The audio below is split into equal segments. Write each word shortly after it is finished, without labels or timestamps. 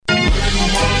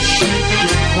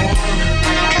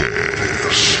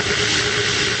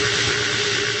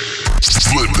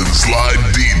Slip and slide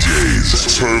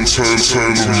DJs. Turn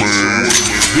TaylrMayd.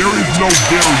 There is no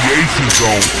variations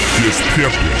on this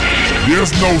pimping.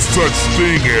 There's no such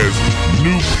thing as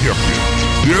new pimping.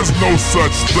 There's no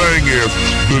such thing as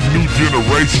the new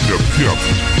generation of pimps.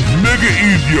 Nigga,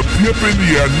 either you're pimping or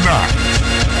you're not.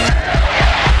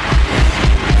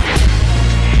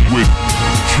 With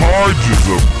charges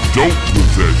of dope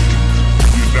possession,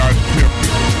 you're not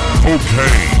pimping.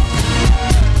 Cocaine,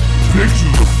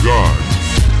 pictures of guns,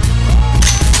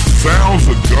 sounds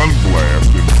of gun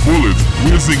blast and bullets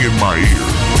whizzing in my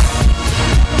ears.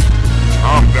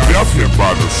 I'm deafened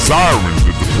by the sirens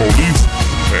that the police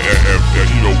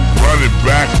running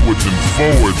backwards and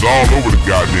forwards all over the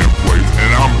goddamn place,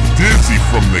 and I'm dizzy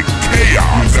from the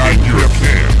chaos in your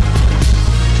camp.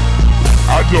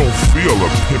 I don't feel a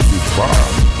pimped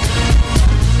vibe.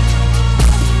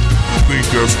 I think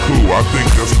that's cool. I think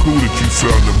that's cool that you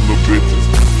selling them little bitches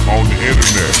on the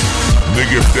internet.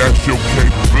 Nigga, if that's your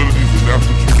capabilities and that's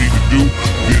what you need to do,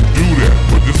 then do that.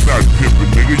 But it's not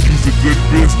pimping, nigga. You's a good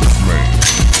businessman.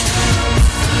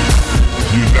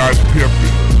 You're not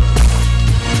pimping.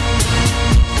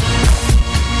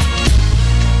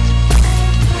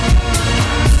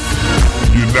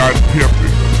 You're not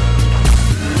pimping.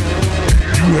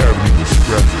 You haven't even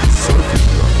scratched the surface,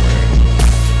 young man.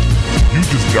 You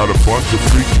just got a bunch of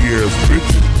freaky ass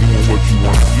bitches doing what you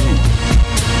want to do.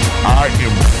 I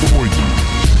implore you,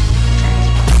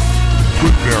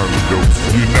 put down the dose.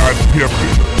 You're not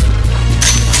pimping.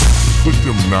 Put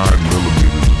them 9mm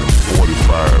and them 45s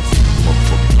and them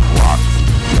motherfucking Glocks and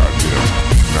them goddamn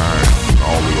 9s and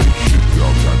all of those shit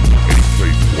y'all got.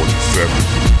 AK-47s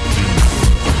and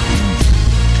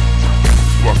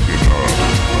fucking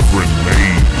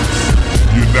grenades.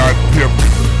 You're not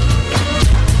pimping.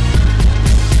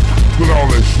 Put all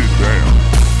that shit down.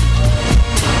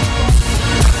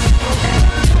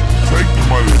 Take the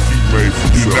money that you made from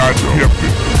you're not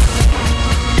pimping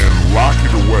and lock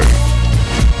it away.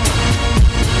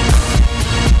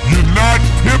 You're not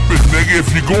pimping, nigga,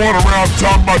 if you're going around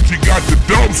talking about you got the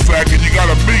dope sack and you got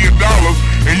 $1 million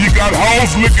and you got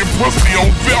hoes licking pussy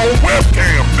on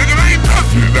webcam. Nigga, that ain't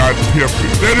nothing. You're not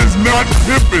pimping. That is not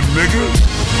pimping, nigga.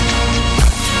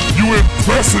 You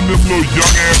impressing them little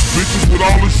young ass bitches with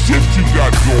all the shit you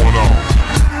got going on.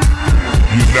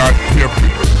 You're not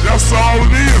pimping. That's all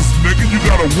it is, nigga. You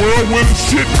got a whirlwind of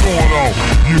shit going on.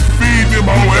 You feed them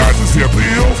whole ecstasy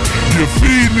pills, you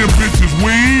feed them bitches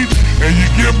weed, and you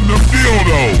give them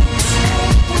dildos.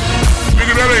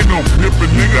 Nigga, that ain't no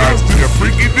pimping, nigga. That's just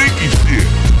freaky dinky shit.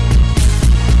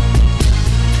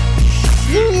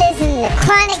 You listen to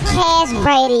ChronicCast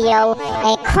Radio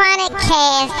at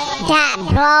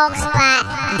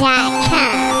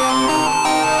ChronicCast.blogspot.com.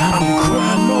 I'm in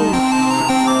grind mode.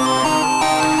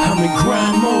 I'm in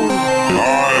grind mode.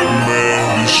 Alright,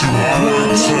 man, this you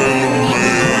heard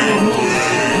TaylrMayd.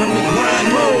 I'm in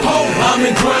grind mode. I'm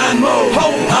in grind mode.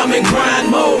 I'm in grind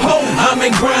mode. I'm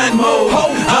in grind mode.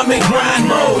 I'm in grind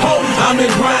mode. I'm in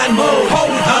grind mode.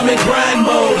 I'm in grind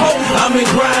mode. I'm in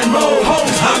grind mode.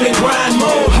 I'm in grind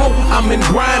mode. I'm in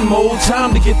grind mode.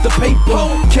 Time to get the paper.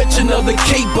 Catch another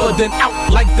caper, then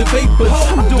out like the vapors.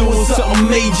 I'm doing something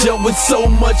major with so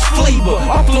much flavor.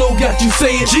 Our flow got you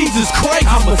saying, Jesus Christ,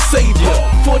 I'm a savior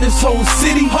for this whole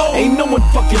city. Ain't no one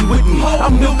fucking with me.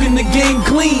 I'm milking the game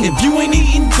clean. If you ain't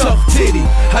eating, tough titty.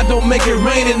 I don't make it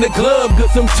rain in the club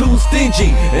cause I'm too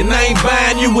stingy. And I ain't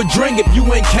buying you a drink if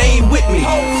you ain't came with me.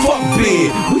 Fuck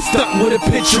bid, we stuck with a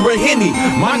picture of Henny.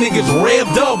 My niggas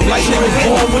revved up like they was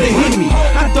born with a Henny.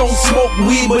 I don't smoke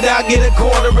weed, but I get a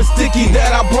quarter of sticky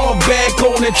that I brought back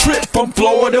on a trip from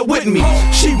Florida with me.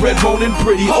 She red bone and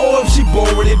pretty, or if she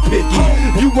boring and picky.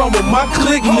 You run with my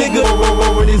clique, nigga,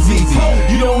 or it is easy.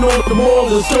 You don't know the moral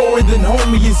of the story, then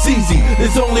homie, it's easy.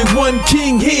 There's only one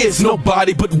king here, it's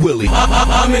nobody but Willie.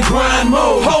 I'm in grind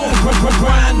mode,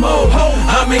 grind mode.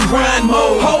 I'm in grind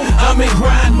mode, I'm in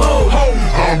grind mode.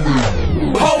 I'm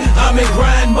in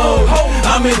grind mode,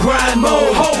 I'm in grind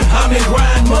mode, I'm in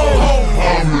grind mode.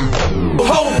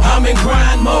 I'm in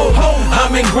grind mode,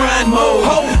 I'm in grind mode,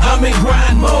 I'm in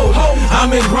grind mode,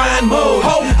 I'm in grind mode,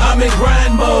 I'm in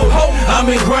grind mode, I'm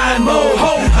in grind mode,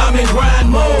 I'm in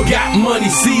grind mode. Got money,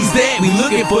 seize that, we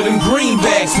looking for them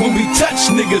greenbacks. When we touch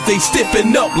niggas, they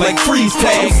stiffen up like freeze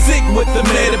tags. Sick with the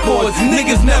metaphors,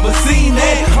 niggas never seen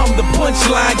that. I'm the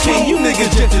punchline king, you niggas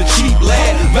just a cheap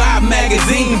lad. Vibe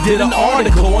magazine did an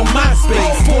article on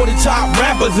MySpace. 40 top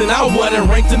rappers and I wasn't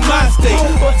ranked in my state.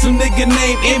 But some nigga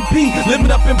named MP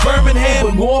living up in Birmingham.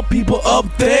 But more people up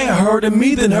there heard of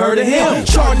me than heard of him.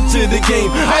 Charged to the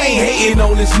game, I ain't hating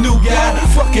on this new guy.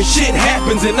 Fucking shit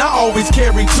happens and I always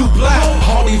carry 2 ply.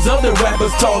 All these other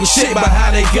rappers talking shit about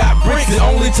how they got bricks. The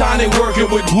only time they working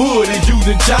with wood is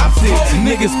using chopsticks.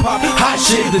 Niggas pop hot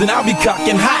shit, then I be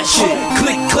cocking hot shit.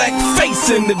 Click clack, face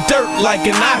in the dirt like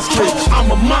an ostrich.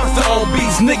 I'm a monster on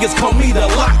beats, niggas call me the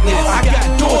Loch Ness. I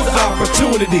got doors of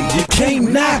opportunity, you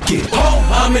can't knock it. Ho,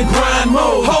 I'm in grind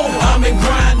mode. Ho, I'm in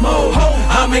grind mode. Ho,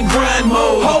 I'm in grind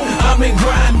mode. Ho, I'm in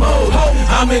grind mode. Ho,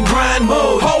 I'm in grind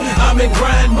mode. Ho, I'm in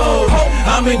grind mode. Ho,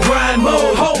 I'm in grind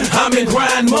mode. Ho, I'm in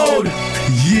grind mode.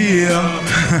 Yeah,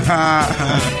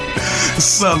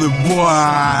 Southern boy.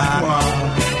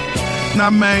 Now,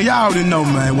 man, y'all already know,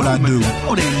 man, what I do.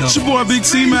 It's your boy Big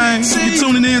T, man. You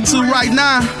tuning in to right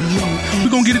now. We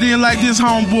gon' get it in like this,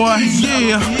 homeboy.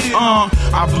 Yeah,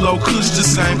 I blow kush the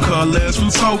same color as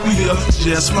Utopia.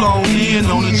 Just flown in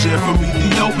on a jet from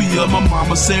Ethiopia. My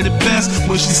mama said it best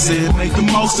when she said make the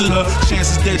most of the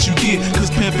chances that you get,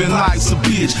 cause pimpin' life's a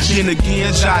bitch. Then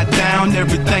again, jot down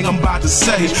everything I'm about to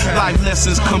say. Life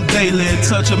lessons come daily and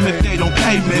touch them if they don't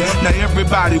pay me. Now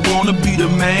everybody wanna be the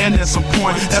man at some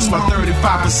point. That's why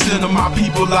 35% of my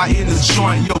people are in this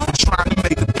joint. Yo, trying to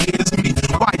make the kids meet.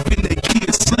 Wife and their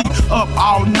kids sleep up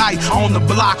all night on the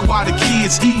block while the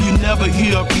kids eat. You never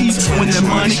hear a peace when the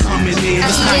money coming in.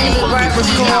 It's not you working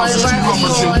 3 houses, 2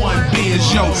 Hummers, and 1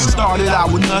 Benz. Yo, started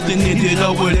out with nothing, ended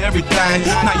up with everything.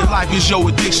 Now your life is your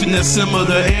addiction that's similar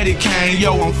to Eddie Kane.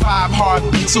 Yo, I'm 5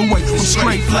 heartbeats away from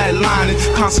straight flatlining,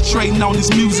 concentrating on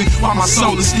this music while my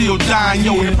soul is still dying.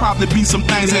 Yo, it'll probably be some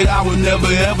things that I will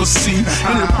never ever see,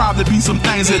 and it'll probably be some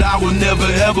things that I will never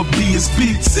ever be. It's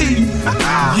Big T.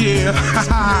 Yeah,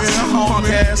 punk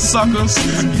ass suckers,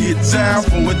 get down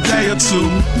for a day or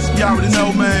 2. Y'all already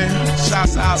know, man.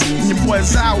 Shouts out, your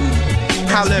boy's out.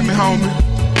 Holla at me, homie.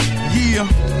 Yeah,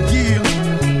 yeah.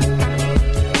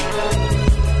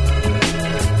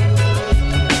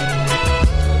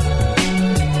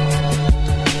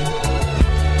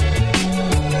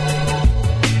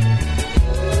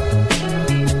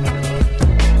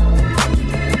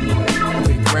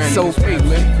 So fake,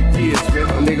 man, for years, man.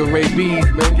 My nigga Ray B's,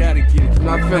 man, gotta get it. I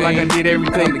feel like I did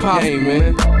everything possible,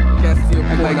 man. Got still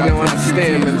feel like I don't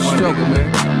understand, man, the struggle, man.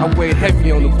 I weigh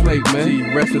heavy on the plate,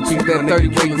 man. Rest in peace, that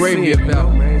 30-weight gravy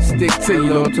about, man. Stick to you,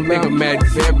 know, to make a magic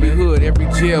for every hood, every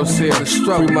jail cell. The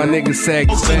struggle, my nigga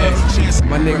Saggy Bag,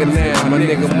 my nigga Nam, my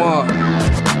nigga Mark.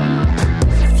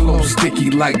 Flow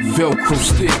sticky like Velcro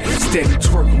stick. Steady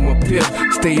twerking my pip.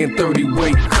 Stay in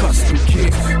 30-weight custom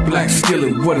kit. Black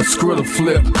skillet with a skrilla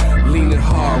flip. Leaning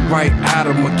hard right out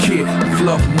of my kit.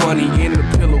 Fluff money in the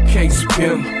pillowcase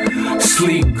pimp.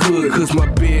 Sleep good cause my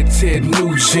bed Ted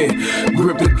Nugent.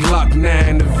 Grip the Glock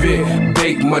 9 to Vic.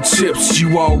 Bake my chips,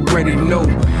 you already know.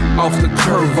 Off the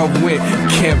curve I went.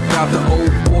 Camped out the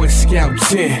old Boy Scout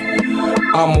tent.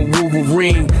 I'm a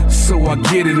Wolverine, so I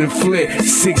get it in Flint.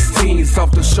 16s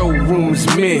off the showroom's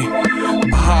men.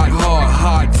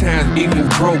 Hard times equal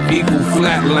broke, equal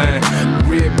flatline.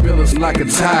 Red billers like a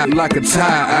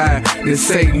tie. They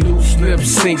say loose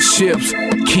lips sink ships.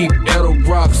 Keep Edo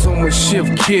rocks on my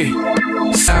shift kit.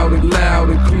 Sound it loud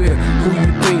and clear. Who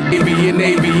you think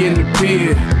Navy in the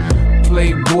bed?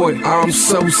 Playboy, I'm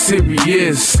so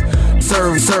serious.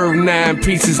 Serve 9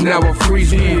 pieces, now I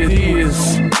freeze it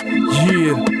is.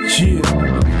 Yeah, get it.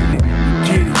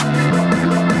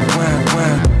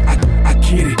 Wow. I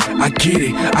get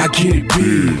it, I get it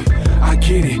big. I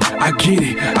get it big. I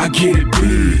get it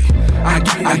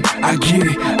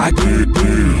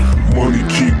big. Money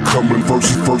keep coming,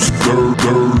 versus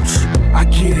thirds. I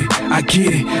get it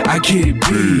big. I get it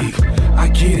big. I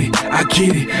get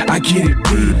it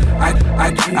big.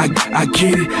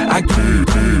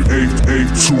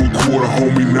 Eighth to a quarter,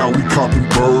 homie, now we copping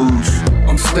birds.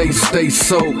 I'm stay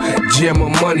soaked, jam my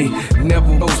money,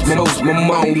 never most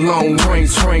my own long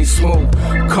range train smoke,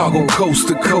 cargo coast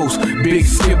to coast, big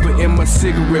skipper in my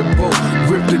cigarette boat,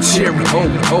 grip the cherry,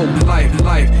 oh, life,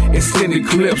 extended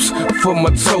clips for my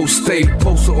toast, stay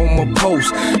posted on my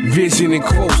post, vision and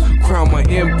quotes, crown my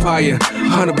empire,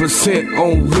 100%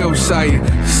 on Wilshire,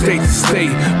 state to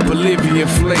state, Bolivian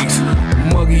flakes,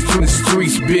 muggy from the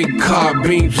streets, big car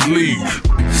beams lead.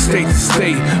 State to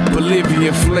state,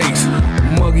 Bolivian flakes.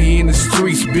 Muggy in the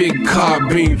streets, big car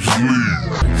beams.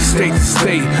 State to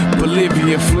state,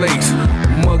 Bolivian flakes.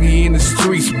 Muggy in the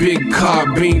streets, big car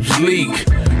beams leak.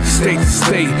 State to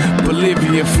state,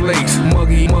 Bolivian flakes.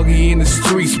 Muggy in the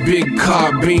streets, big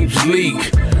car beams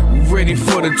leak. ready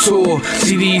for the tour.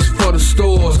 CDs for the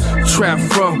stores. Trap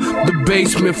from the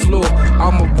basement floor.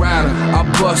 I'm a rider, I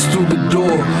bust through the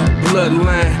door.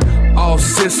 Bloodline, all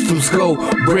systems go.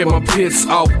 Bred my pits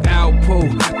off Alpo.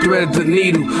 Threaded the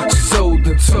needle, sold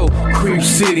the toe. Creep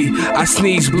City, I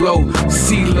sneeze blow.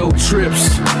 CeeLo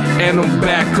trips, and I'm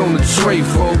back on the tray,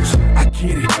 folks. I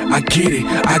get it, I get it,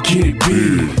 I get it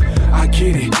big. I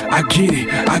get it, I get it,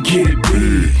 I get it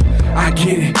big. I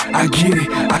get it, I get it,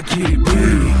 I get it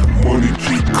big. Money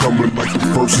keep coming like the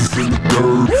verses in the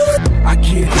dirt. I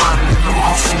get it.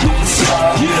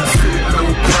 Yeah. Fit it low,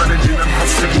 grinding, and I'm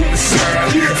hustling on the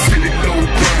side. Yeah. Fit it low,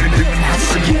 grinding, and I'm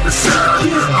hustling on the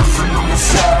side. Hustling on the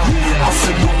side,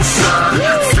 hustling on the side.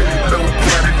 Fit it low,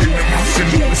 grinding, and I'm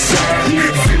hustling on the side.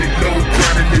 Fit it low,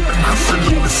 grinding, and I'm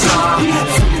hustling on the side.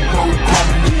 Fit it low,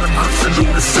 grinding, and I'm hustling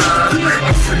on the side.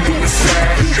 Hustling on the side,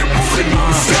 hustling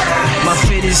on the side. My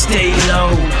fit is stay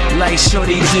low, like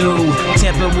Shorty do.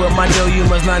 Tamper with my dough, you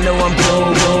must not know I'm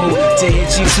boo-boo. To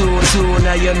hit you two,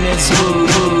 now you're miss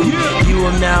boo-boo. You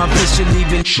have now officially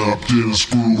been chopped and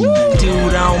screwed.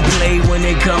 Dude, I don't play when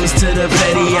it comes to the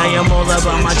petty. I am all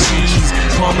about my cheese,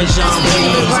 Parmesan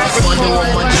please. Wonder what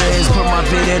my dreads, put my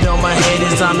fitted on my head.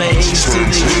 It's time to ace to the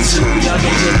issue. Y'all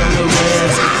niggas on the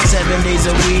rest. 7 days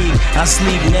a week, I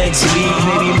sleep next week.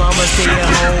 Baby mama stay at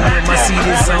home with my seat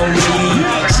is on me.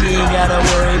 She ain't gotta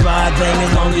worry about a thing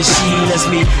as long as she lets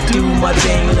me do my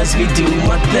thing, lets me do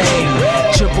my thing.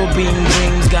 Triple beam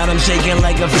dreams got them shaking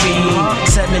like a fiend.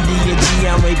 70 a G,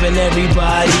 I'm raping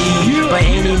everybody. By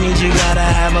any means you gotta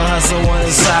have a hustle on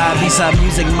the side. Beside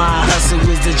music, my hustle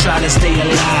is to try to stay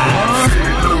alive.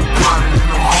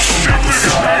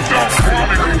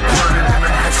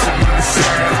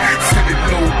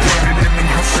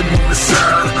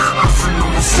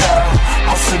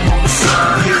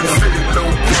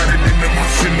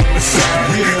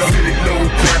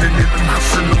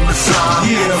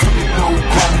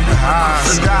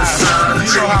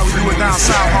 You know how we do it down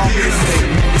south, homie.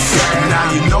 Now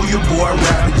you know your boy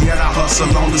rapping, yet I hustle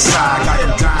on the side. Got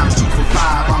them dimes 2 for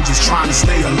 $5, I'm just trying to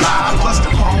stay alive. Plus the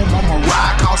home on my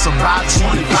ride costs about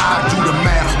 25. Do the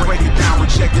math, break it down,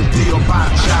 reject the deal by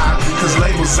a job. Cause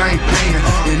labels ain't paying,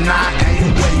 and I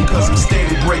ain't waiting. Cause I'm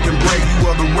steady breaking break, you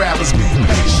other rappers be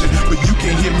patient. But you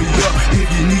can hit me up if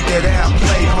you need that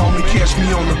outplay, homie. Catch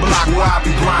me on the block where I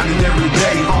be grinding every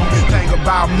day, homie. Think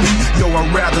about me, yo,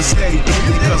 I'd rather stay in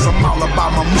it. Cause I'm all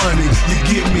about my money, you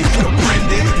get me,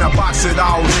 comprended. Now box it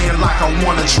all in like I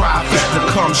wanna try to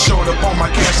come short up on my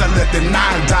cash, I let the 9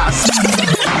 die.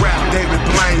 Rap David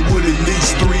Blaine with at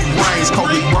least 3 rings.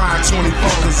 Kobe Bryant 24,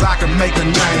 cause I can make a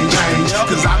change.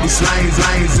 Cause I be slaying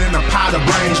lanes in a pot of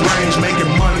range.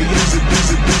 Making money, use it,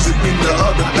 into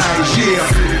other things, yeah.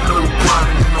 Fit it low,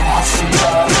 grinding, and I'm hustling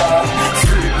wall.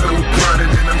 Fit it low,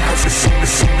 grinding, and I'm hustling,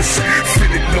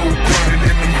 fit it low, grinding,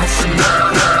 and I'm hustling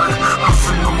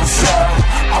hustling on the side,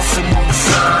 hustling on the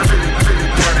side. Fit it,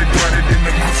 grinding, and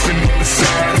I'm hustling on the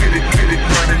side. Fit it,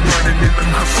 grinding, and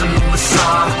I'm hustling on the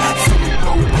side. Fit it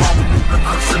low, grinding, and I'm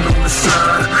hustling on the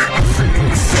side. Hustling on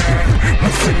the side,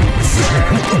 hustling on the side.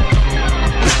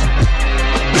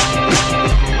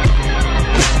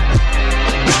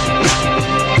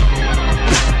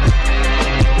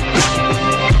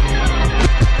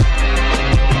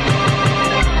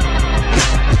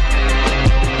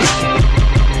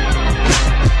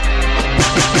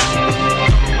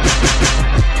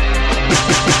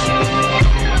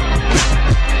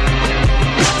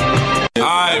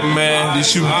 Alright, man,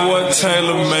 this your boy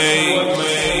TaylrMayd.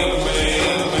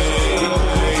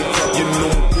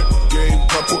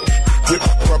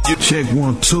 Check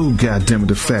 1, 2, goddammit,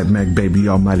 the Fat Mac Baby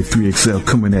Almighty 3XL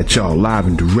coming at y'all live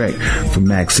and direct from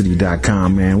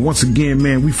MacCity.com, man. Once again,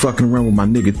 man, we fucking around with my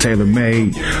nigga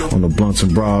TaylrMayd on the Blunts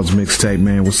and Broads mixtape,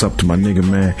 man. What's up to my nigga,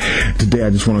 man? Today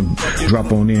I just want to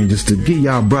drop on in just to give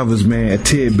y'all brothers, man, a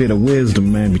tidbit of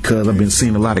wisdom, man, because I've been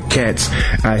seeing a lot of cats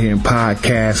out here in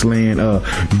podcast land,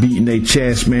 beating their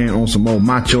chest, man, on some old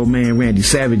Macho Man Randy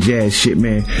Savage ass shit,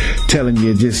 man, telling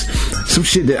you just some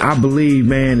shit that I believe,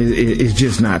 man, is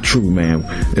just not true, man.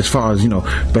 As far as, you know,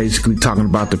 basically talking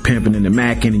about the pimping and the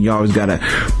macking, and you always gotta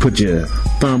put your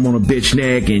thumb on a bitch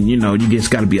neck, and, you know, you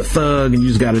just gotta be a thug, and you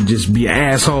just gotta just be an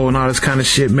asshole and all this kind of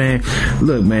shit, man.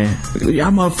 Look, man,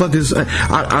 y'all motherfuckers,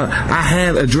 I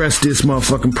have addressed this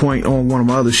motherfucking point on one of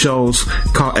my other shows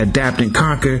called Adapt and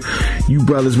Conquer. You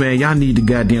brothers, man, y'all need to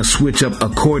goddamn switch up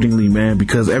accordingly, man,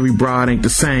 because every broad ain't the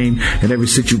same, and every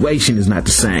situation is not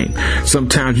the same.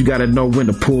 Sometimes you gotta know when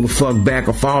to pull the fuck back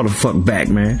or fall the fuck back,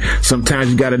 man. man.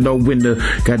 Sometimes you gotta know when to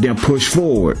goddamn push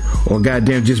forward or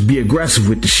goddamn just be aggressive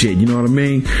with the shit, you know what I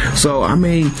mean? So, I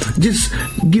mean, just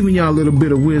giving y'all a little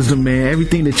bit of wisdom, man.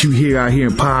 Everything that you hear out here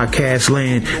in podcast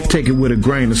land, take it with a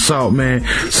grain of salt, man.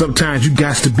 Sometimes you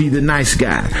got to be the nice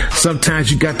guy.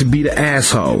 Sometimes you got to be the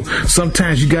asshole.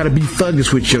 Sometimes you gotta be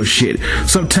thuggish with your shit.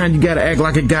 Sometimes you gotta act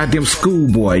like a goddamn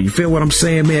schoolboy. You feel what I'm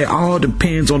saying, man? All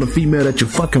depends on the female that you're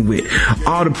fucking with.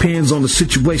 All depends on the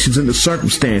situations and the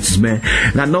circumstances, man.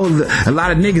 And I know that a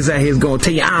lot of niggas out here is gonna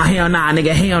tell you, hell nah,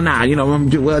 nigga, hell nah. You know,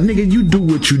 well, nigga, you do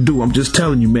what you do. I'm just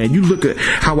telling you, man. You look at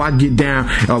how I get down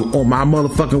on my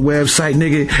motherfucking website,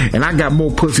 nigga, and I got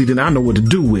more pussy than I know what to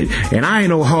do with. And I ain't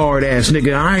no hard ass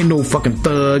nigga. I ain't no fucking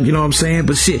thug, you know what I'm saying?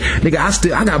 But shit,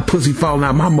 nigga, I got pussy falling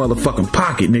out my motherfucking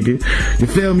pocket, nigga. You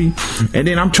feel me? And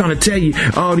then I'm trying to tell you,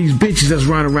 all these bitches that's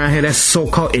running around here that's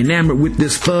so-called enamored with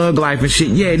this thug life and shit.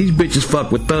 Yeah, these bitches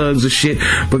fuck with thugs and shit,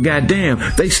 but goddamn,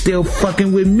 they still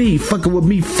fucking with me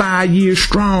 5 years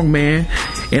strong, man.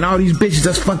 And all these bitches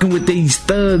that's fucking with these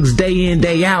thugs day in,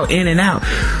 day out, in and out.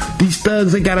 These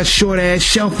thugs, they got a short ass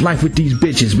shelf life with these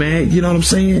bitches, man. You know what I'm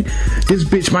saying? This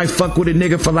bitch might fuck with a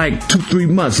nigga for like 2-3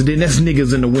 months, and then that's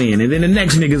niggas in the wind, and then the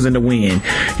next niggas in the wind.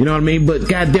 You know what I mean? But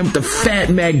goddamn, the fat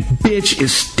Mac bitch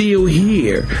is still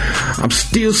here. I'm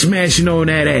still smashing on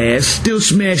that ass, still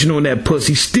smashing on that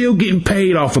pussy, still getting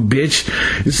paid off a bitch.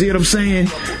 You see what I'm saying?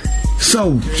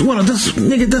 So,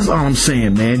 that's all I'm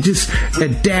saying, man. Just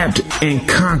adapt and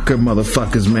conquer,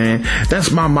 motherfuckers, man.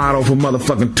 That's my motto for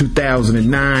motherfucking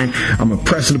 2009. I'm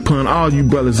impressing upon all you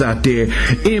brothers out there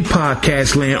in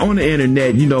podcast land, on the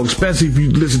internet, you know, especially if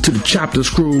you listen to the Chop the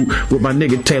Screw with my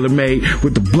nigga TaylrMayd,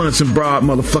 with the Blunts and Broad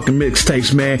motherfucking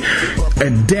mixtapes, man.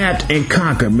 Adapt and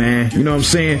conquer, man. You know what I'm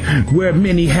saying? Wear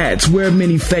many hats, wear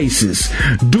many faces.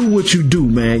 Do what you do,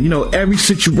 man. You know, every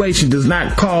situation does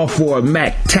not call for a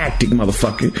Mac tactic,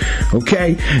 motherfucker.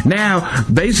 Okay? Now,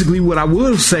 basically what I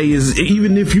will say is,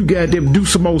 even if you goddamn do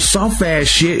some old soft ass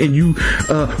shit and you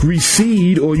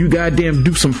recede, or you goddamn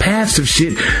do some passive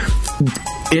shit,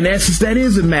 in essence that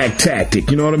is a Mac tactic,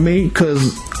 you know what I mean?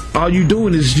 Because all you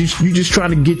doing is you just trying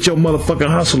to get your motherfucking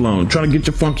hustle on, trying to get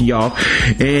your funky off,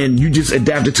 and you just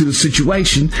adapted to the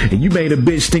situation, and you made a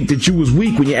bitch think that you was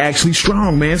weak when you're actually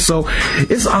strong, man. So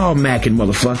it's all macking,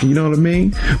 motherfucker, you know what I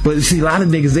mean? But you see, a lot of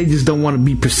niggas, they just don't want to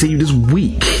be perceived as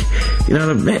weak. You know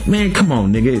what I mean? Man, come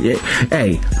on, nigga.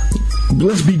 Hey,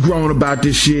 let's be grown about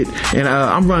this shit. And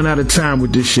I'm running out of time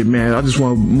with this shit, man. I just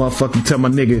want to motherfucking tell my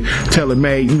nigga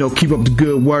TaylrMayd, you know, keep up the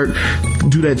good work.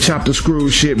 Do that Chop the Screw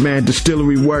shit, man.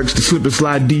 Distillery Works, the Slip and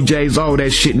Slide DJs, all that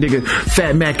shit, nigga.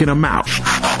 Fat Mac and I'm out.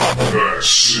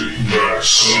 That's it. You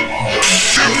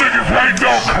niggas ain't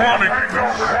no chronic.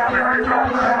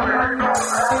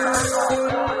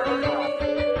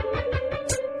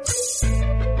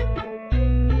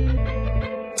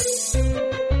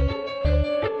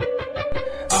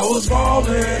 I was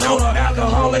ballin' on an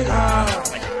alcoholic high.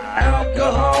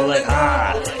 Alcoholic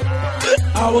high.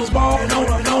 I was ballin' on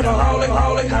an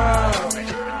alcoholic high.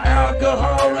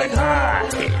 Alcoholic high.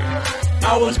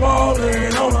 I was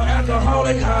ballin' on an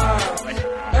alcoholic high.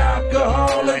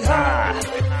 Alcoholic high.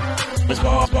 Was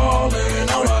ballin'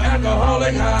 on an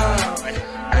alcoholic high.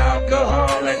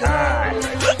 Alcoholic high.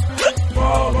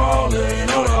 Ballin'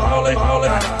 on an alcoholic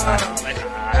high.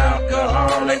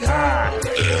 Alcoholic high.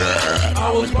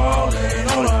 I was ballin'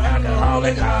 on an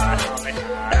alcoholic high.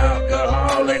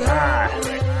 Alcoholic high.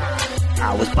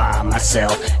 I was by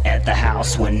myself at the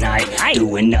house one night,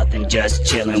 doing nothing, just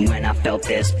chilling when I felt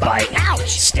this bite.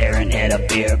 Ouch! Staring at a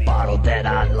beer bottle that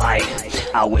I like.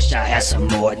 I wish I had some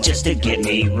more just to get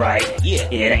me right.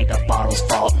 It ain't the bottle's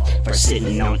fault for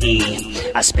sitting on E.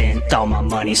 I spent all my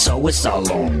money, so it's all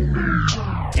on me.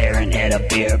 Staring at a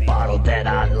beer bottle that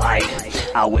I like.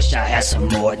 I wish I had some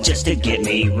more just to get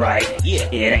me right.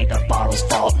 It ain't the bottle's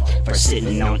fault for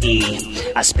sitting on E.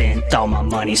 I spent all my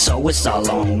money, so it's all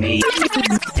on me.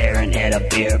 Staring at a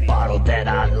beer bottle that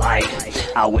I like.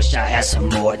 I wish I had some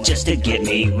more just to get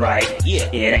me right.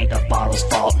 It ain't the bottle's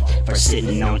fault for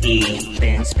sitting on E.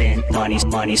 Spend money,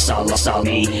 all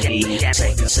me.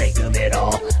 Sake of it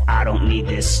all, I don't need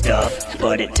this stuff,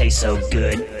 but it tastes so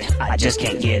good, I just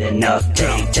can't get enough.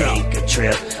 Take a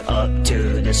trip up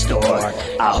to the store.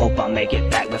 I hope I make it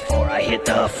back before I hit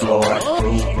the floor.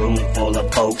 Room full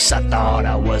of folks, I thought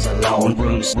I was alone.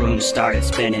 Room started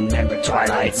spinning, remember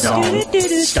Twilight Zone.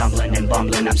 Stumbling and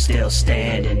bumbling, I'm still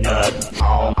standing up.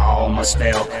 Almost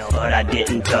fell, but I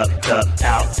didn't duck.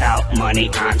 Out money,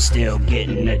 I'm still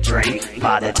getting a drink.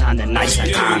 By the time the night's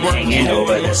done, I'm hanging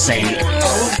over the sink. I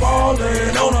was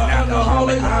ballin' on an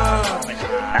alcoholic high.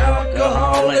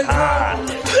 Alcoholic high.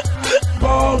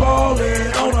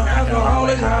 Ballin' on an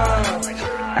alcoholic high.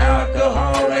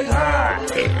 alcoholic high.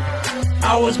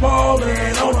 I was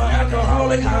ballin' on an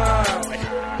alcoholic high.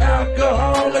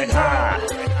 Alcoholic high.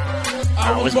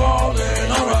 I was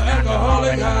ballin' on an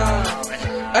alcoholic high.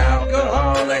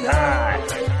 Alcoholic high.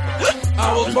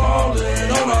 I was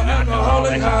ballin' on an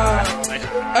alcoholic high.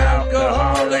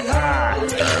 Alcoholic high.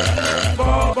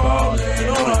 Ballin'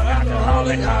 on an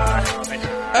alcoholic high.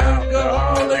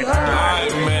 Alcoholic high.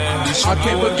 I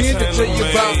can't begin to tell you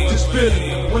about this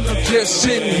feeling when I'm just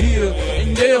sitting here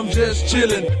and yeah, I'm just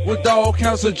chilling with all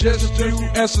kinds of suggestions,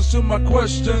 answers to my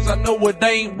questions. I know it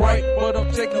ain't right, but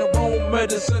I'm taking the wrong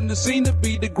medicine to seem to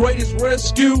be the greatest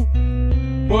rescue.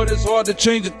 But it's hard to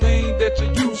change a thing that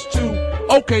you're used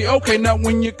to. Okay, now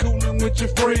when you're cooling with your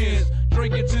friends,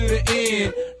 drinking to the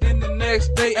end, then the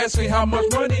next day asking how much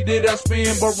money did I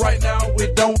spend. But right now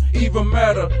it don't even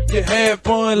matter. You had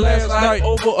fun last night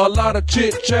over a lot of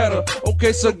chit chatter.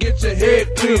 Okay, so get your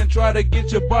head clear and try to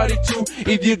get your body too.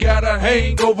 If you got a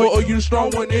hangover or you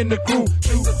strong one in the crew,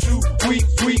 chew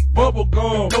sweet bubble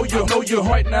gum. Know you're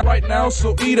right now,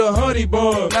 so eat a honey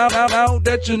bun. Now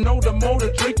that you know, the more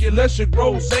to drink, the less you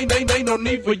grow. Ain't no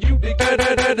need for you to get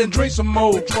that and drink some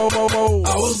more. I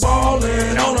was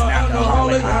ballin' on an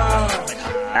alcoholic high.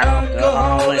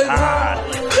 Alcoholic high.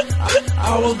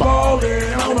 I was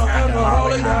ballin' on an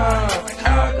alcoholic high.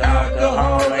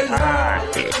 Alcoholic high.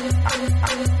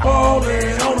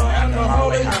 Ballin' on an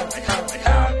alcoholic high.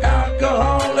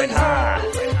 Alcoholic high.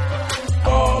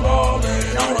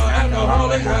 Ballin' on an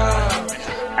alcoholic high.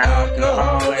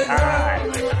 Alcoholic high.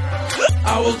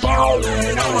 I was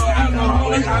ballin' on an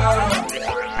alcoholic high.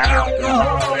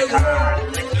 Alcoholic high.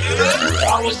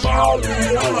 I was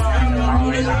ballin' on an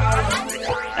alcoholic high.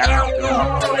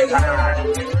 Alcoholic high.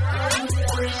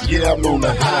 Yeah, I'm on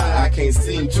the high, I can't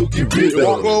seem to get rid of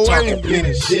it. Talking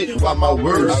plenty shit while my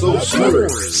words so slur.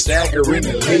 Staggering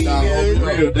the lean,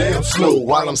 real damn slow.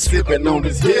 While I'm sipping on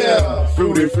this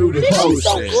fruity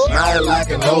potion. Smiling like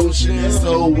an ocean,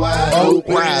 so wide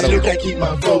open. Still can't keep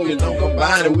my focus, don't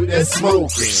combine it with that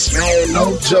smoking. Man,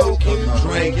 no joking,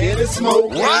 drinking and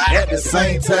smoking. At the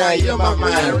same time, yeah, my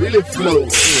mind really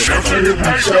flows. I'm feeling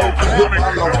me choking, look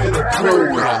how long in the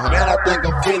throat. Man, I think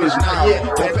I'm finished now,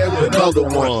 back with another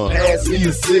one. Pass me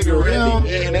a cigarette,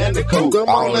 and the coke. I'm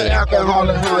on the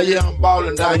alcoholic high, yeah, I'm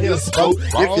ballin' down here, smoke.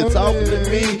 If you're talking to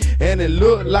me, and it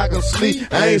look like I'm asleep,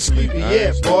 I ain't sleepy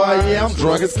yet, boy, yeah, I'm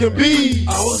drunk as can be.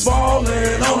 I was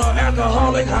ballin' on an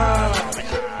alcoholic high.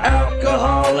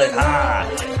 Alcoholic high.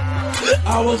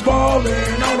 I was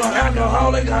ballin' on an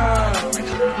alcoholic high.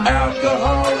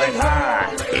 Alcoholic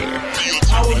high.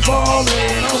 I was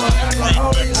ballin' on an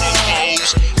alcoholic high.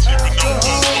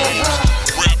 Alcoholic high.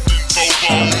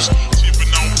 Bobos,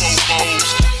 tipping on bobos,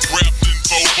 wrapped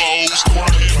in bobos,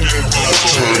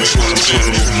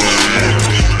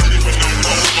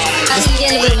 I'm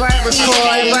getting with work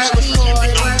record.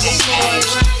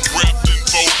 wrapped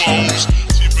in bobos,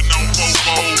 tipping on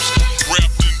bobos,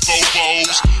 wrapped in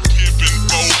bobos, tipping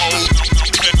bobos,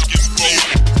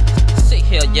 See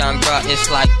here, young bro, it's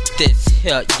like this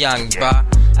here, young bro.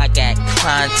 I got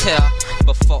clientele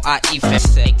before I even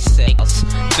say sales.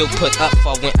 Do put up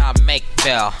for when I make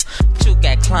bail. You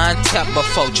got clientele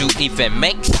before you even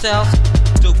make sales.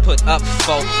 Do put up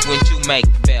for when you make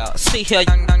bail. See here,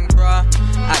 young bruh,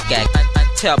 I got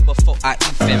clientele before I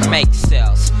even make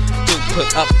sales. Do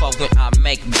put up for when I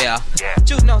make bail.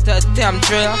 You know the damn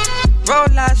drill. Roll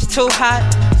lights too hot.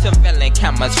 Surveilling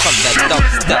cameras from the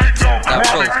doorstep to the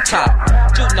rooftop.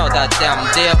 You know the damn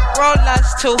deal. Roll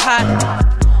lights too hot.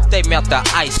 They melt the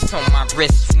ice on my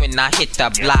wrist when I hit the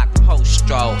block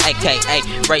post-stroll, aka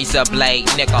razor blade,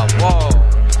 nigga, whoa.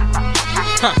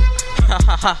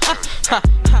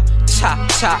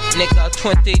 Chop, nigga,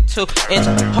 22-inch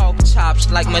pork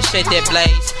chops like machete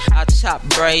blades. I chop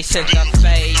braids in the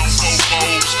face.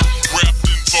 wrapped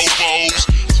in bobos,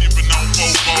 tipping on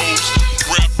bobos,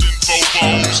 wrapped in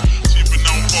bobos, tipping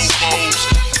on bobos,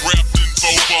 wrapped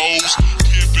in bobos,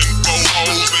 tipping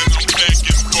bobos, and I'm back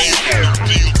in bobos.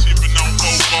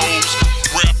 Bobos,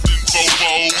 wrapped in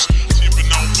bobos,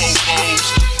 tipping on bobos,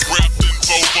 wrapped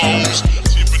in bobos,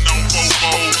 tipping on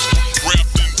bobos,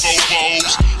 wrapped in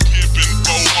bobos, tipping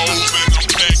bobos, and I'm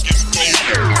back in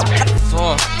bobos.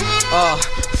 4,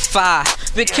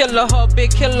 5, big killer hoe,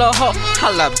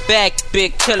 holla back,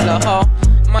 big killer hoe.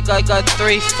 My guy got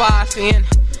 3, 5 in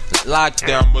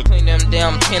lockdown between them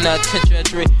damn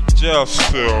penitentiary jail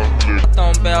cell.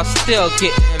 Thumb bell still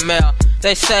getting mail.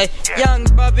 They say, young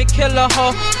Bobby killer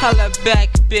hoe, holla back,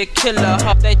 big killer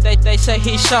hoe. They say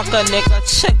he shunk a nigga,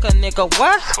 chink a nigga,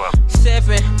 what?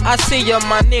 7, I see you,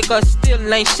 my nigga,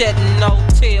 still ain't shedding no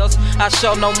tears. I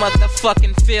show no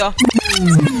motherfucking feel.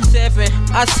 7,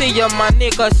 I see ya, my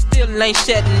nigga, still ain't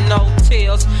shedding no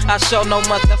tears. I show no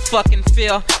motherfucking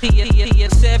fear.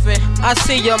 7, I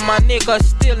see ya, my nigga,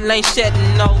 still ain't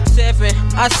shedding no. 7,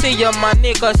 I see ya, my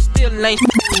nigga, still ain't.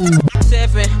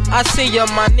 7, I see ya,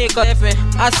 my nigga. 7,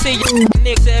 I see ya,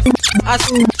 nigga. 7, I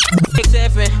see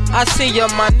 7, I see ya,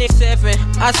 my nigga. 7,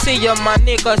 I see ya, my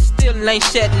nigga, still ain't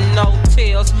shedding no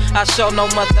tears. I show no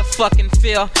motherfucking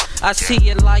fear. I see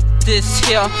it like this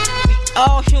here. We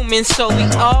all human, so we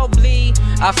all bleed.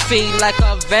 I feel like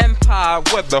a vampire.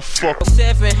 What the fuck?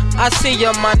 7, I see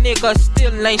ya, my nigga,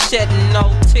 still ain't shedding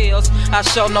no tears. I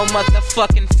show no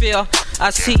motherfucking fear.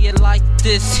 I see it like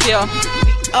this here.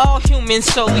 We all human,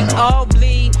 so we all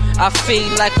bleed. I feel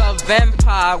like a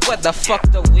vampire. What the fuck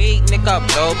the weed? Nigga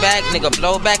blow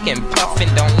back and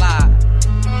puffin', don't lie.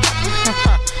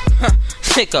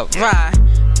 Nigga ride.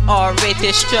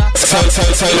 Already strapped. So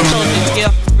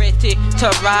get ready to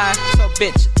ride. So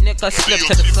bitch, nigga slip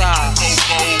to the side.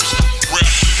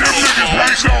 Them niggas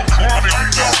raised on chronic.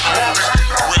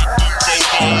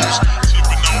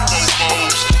 Tipping on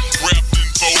bobos, wrapped in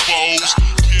bobos,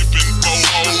 tipping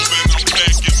bobos, and I'm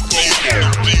packing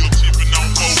bobos. Tipping on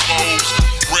bobos,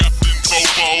 wrapped in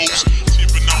bobos,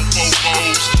 tipping on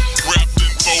bobos, wrapped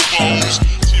in bobos,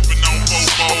 tipping on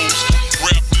bobos,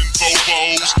 wrapped in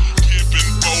bobos, tipping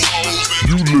bobos.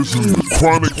 You listen to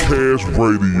ChronicCast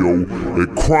Radio at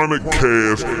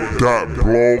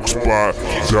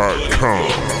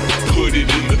ChronicCast.blogspot.com. Put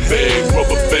it in the bag,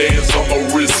 rubber bands on my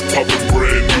wrist, popping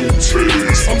brand new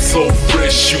tags. I'm so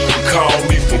fresh, you can call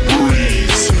me for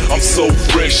breeze. I'm so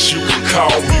fresh, you can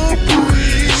call me for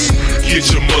breeze. Get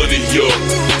your money up,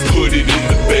 put it in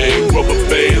the bag, rubber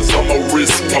bands on my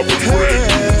wrist, popping brand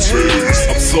new tags.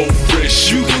 I'm so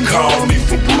fresh, you can call me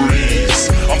for breeze.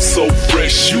 I'm so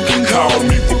fresh, you can call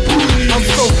me for breeze. I'm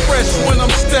so fresh when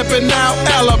I'm stepping out,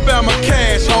 Alabama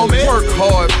cash, homie. Work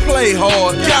hard, play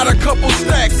hard, got a couple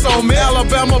stacks on me.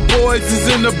 Alabama boys is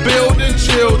in the building,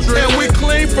 children, and we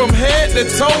clean from head to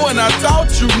toe, and I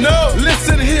thought you know.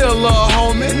 Listen here, little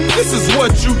homie, this is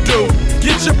what you do.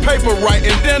 Get your paper right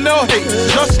and then they'll hate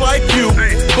just like you.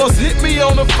 Bus hit me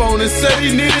on the phone and said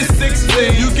he needed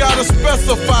 16. You gotta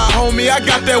specify, homie, I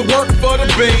got that work for the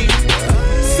bean.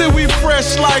 See, we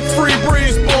fresh like Free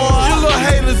Breeze, boy. You little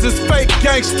haters is fake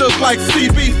gangsters like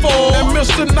CB4. And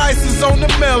Mr. Nice is on the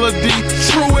melody,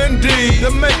 true indeed.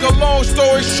 To make a long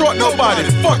story short, nobody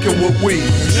fucking with weed.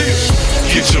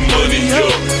 Get your money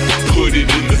up, put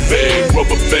it in the bag,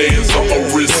 rubber bands on my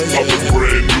wrist, popping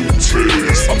brand new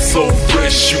tags. I'm so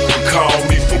fresh, you can call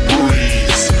me for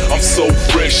breeze. I'm so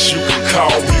fresh, you can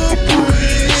call me for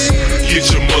breeze. Get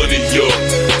your money up,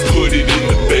 put it in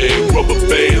the bag, rubber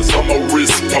bands on my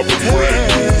wrist, popping brand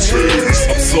new tags.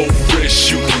 I'm so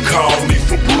fresh, you can call me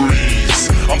for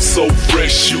breeze. I'm so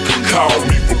fresh, you can call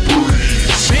me for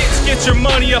breeze. Bitch, get your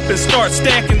money up and start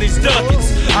stacking these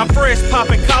ducats. I'm fresh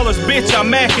popping collars, bitch,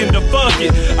 I'm macking the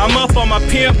bucket. I'm up on my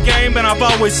pimp game and I've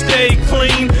always stayed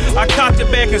clean. I cocked it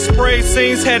back and sprayed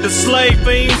scenes, had to slay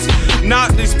fiends.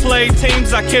 Not these play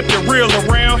teams, I kept it real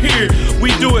around here.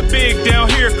 We do it big down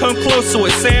here, come close so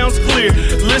it sounds clear.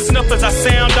 Listen up as I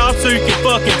sound off so you can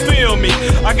fucking feel me.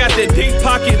 I got that deep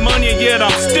pocket money and yet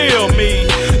I'm still me.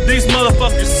 These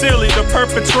motherfuckers silly, they're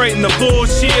perpetrating the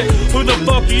bullshit. Who the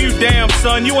fuck are you, damn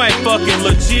son? You ain't fucking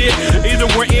legit. Either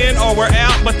we're in or we're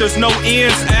out, but there's no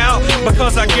ends out.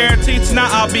 Because I guarantee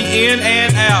tonight I'll be in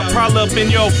and out. Probably up in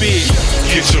your bitch.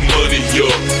 Get your money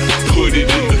up, put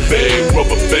it in the bag,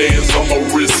 rubber bands on my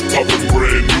wrist, popping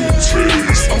brand new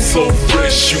tags. I'm so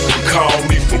fresh, you can call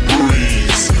me for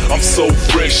breeze. I'm so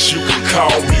fresh, you can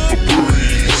call me for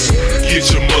breeze. Get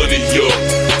your money up,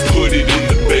 put it in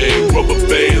the bag, rubber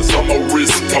bands on my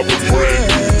wrist, popping brand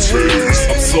new tags.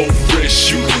 I'm so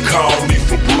fresh, you can call me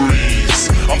for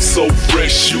breeze. I'm so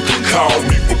fresh, you can call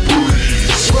me for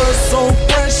breeze. We're so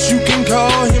fresh, you can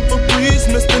call him for breeze.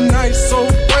 Mr. Nice, so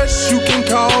fresh, you can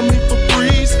call me for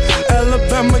breeze.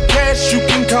 Alabama cash, you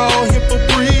can call him for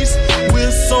breeze.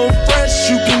 We're so fresh,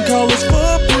 you can call us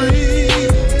for breeze.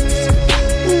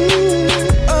 Ooh,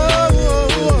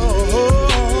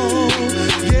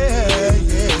 yeah,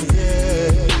 yeah,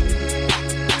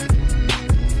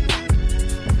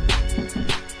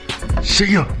 yeah.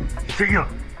 See ya.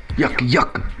 Yucca,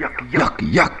 yucca, yucca, yucka,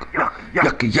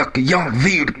 yucka, yucka, young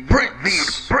V, the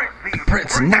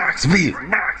Prince of Knoxville.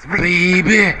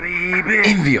 baby.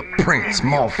 Envy of Prince,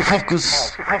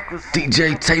 motherfuckers.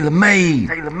 DJ TaylrMayd,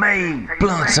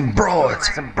 Blunts and Broads,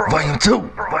 Volume 2.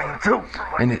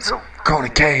 And it's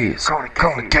ChronicCast,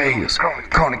 gang,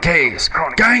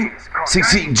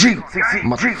 CCG,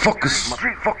 motherfuckers.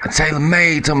 And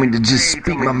TaylrMayd told me to just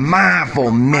speak my mind for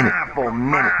a minute.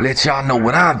 Let y'all know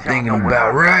what I'm thinking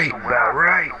about, right?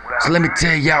 So let me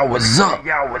tell y'all what's up.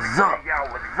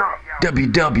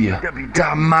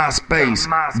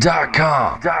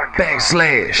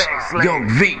 www.myspace.com/Young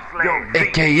V,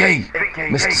 aka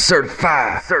Mr.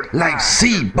 Certified Life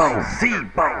Sebo.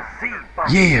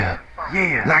 Yeah.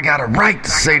 And I got a right to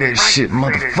say that shit,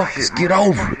 motherfuckers. Get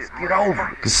over it.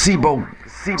 Cause Sebo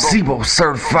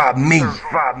certified me.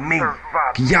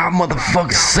 Can y'all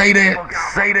motherfuckers say that?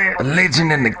 A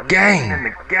legend in the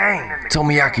game told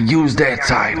me I could use that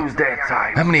title.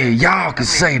 How many of y'all can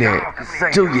say that?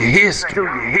 Do your history.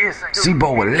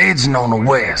 Sebo a legend on the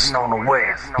West.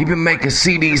 He been making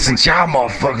CDs since y'all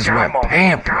motherfuckers went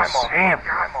Pampers. And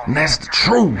that's the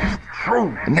truth.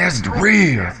 And that's the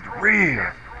real.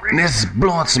 And this is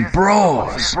Blunts and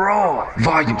Broads,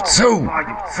 Volume 2.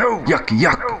 Yucca,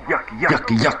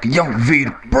 Young V,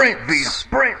 the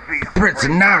Prince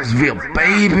of Knoxville,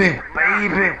 baby.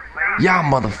 Y'all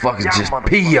motherfuckers just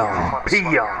peons.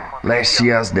 Last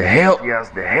year's the help.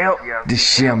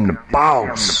 This year I'm the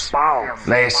boss.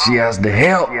 Last year's the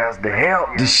help.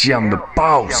 This year I'm the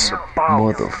boss.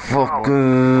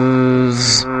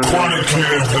 Motherfuckers.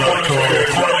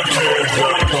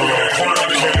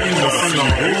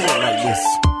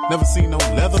 Never seen no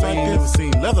leather like this. Never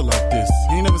seen leather like this.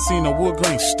 You ain't never seen no wood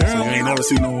grain steering. So you ain't never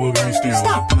seen no wood grain steering.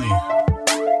 Stop playing.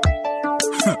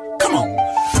 Come on.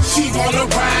 She wanna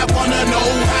ride, wanna know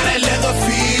how that leather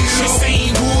feels. She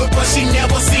seen wood, but she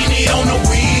never seen it on the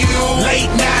wheel.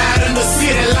 Late night in the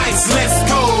city lights, let's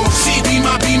go. She be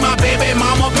my baby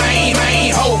mama, main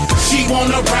hoe. She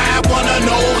wanna ride, wanna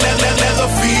know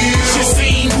leather feels. She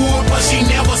seen wood, but she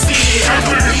never seen it on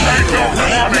the wheel.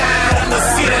 Late night in the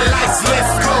city lights,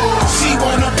 let's go. She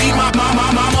wanna be my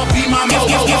mama, be my mo.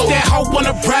 If that hoe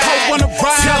wanna ride,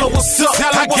 tell her what's up.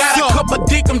 I got a cup of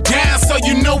dick, I'm down, so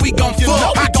you know we gon'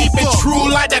 fuck. I keep it true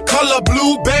like that color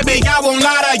blue, baby. I won't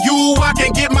lie to you. I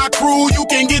can get my crew, you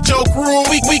can get your crew.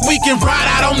 We can ride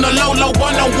out on the low,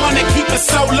 101 and keep it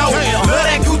solo. Love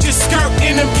that Gucci skirt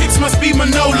and them kicks must be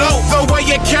Manolo. The way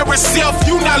you carry yourself,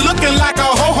 you not looking like a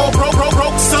ho-ho.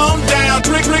 Broke some down,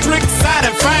 drink, side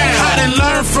and fine. I done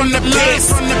learned from the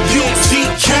best,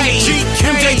 UGK,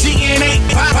 MJG and 8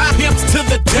 pimps to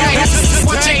the day.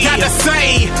 What you got to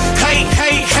say?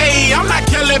 Hey, I'm not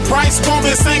Kelly Price, won't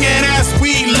be singing as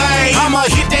we lay. I'ma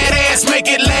hit that ass, make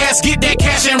it last, get that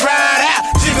cash and ride out.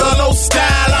 Gigolo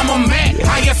style, I'm a Mac,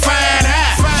 how you find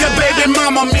out? Your baby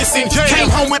mama missing, came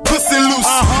home with pussy loose.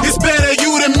 It's better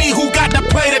you than me who got to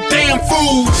play the damn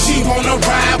fool. She wanna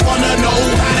ride, wanna know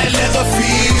how that leather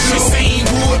feels. She seen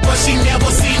wood, but she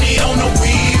never seen it on the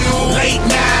wheel. Late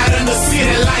night in the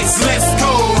city lights, let's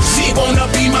go. She wanna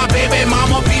be my baby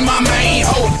mama, be my main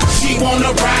hoe. She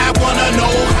wanna ride, wanna know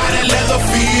how that leather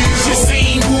feels. She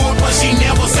seen wood, but she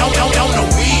never seen it on the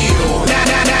wheel.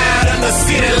 Night in the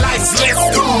city lights, let's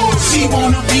go. She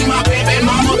wanna be my baby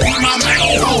mama, be my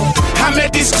main hoe. I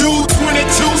met this dude,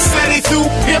 22, said he through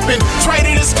pimpin'.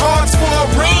 Traded his cards for a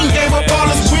ring, gave up all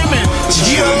his women.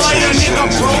 Year later, nigga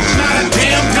broke, not a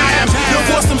damn dime.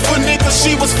 Divorced him for niggas,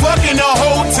 she was fucking the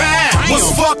whole time.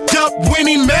 Was fucked up when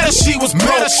he met her, she was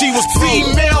broke.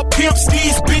 Female pimps,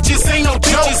 these bitches ain't no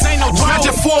joke. Ride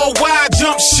you for a while,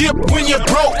 jump ship when you're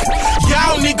broke.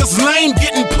 Y'all niggas lame,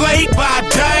 getting played by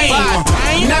dame.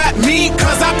 Not me,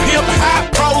 cause I pimp high,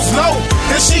 pros low.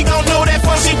 And she gon' know that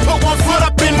before she put one foot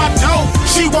up in my toe.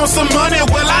 She wants some money,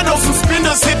 well I know some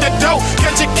spenders hit the dough.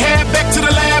 Catch a cab back to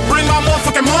the lab, bring my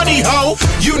motherfucking money, ho.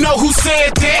 You know who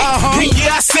said that, and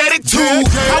yeah I said it too.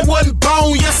 I wasn't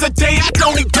born yesterday, I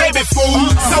don't eat baby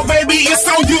food. So baby it's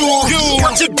on you,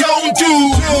 what you gon'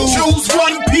 do? Choose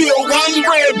one pill, one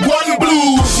red, one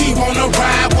blue. She wanna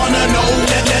ride, wanna know,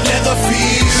 leather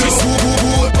feel. She's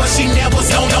wood, but she never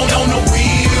on the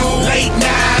wheel. Late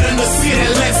night in the city,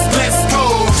 let's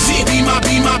go. She be my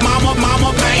mama,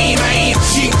 main.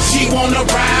 She wanna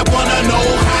ride, wanna know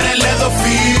how that leather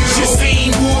feels. She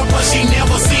seen wood, but she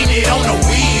never seen it on the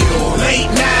wheel. Late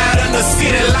night in the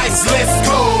city lights, let's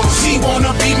go. She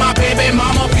wanna be my baby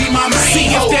mama, be my main.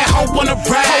 See if that hoe wanna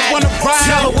ride,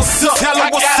 tell her what's up. I got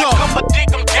a couple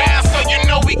dick, I'm down, so you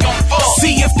know we gon' fuck.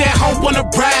 See if that hoe wanna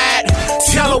ride,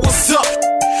 tell her what's up.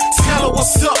 Tell her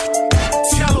what's up.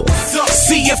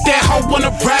 See if that hoe wanna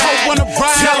ride,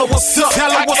 tell her what's up.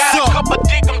 I got a couple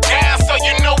dick, I'm down, so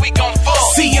you know we gon' fuck.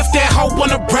 See if that hoe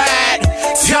wanna ride,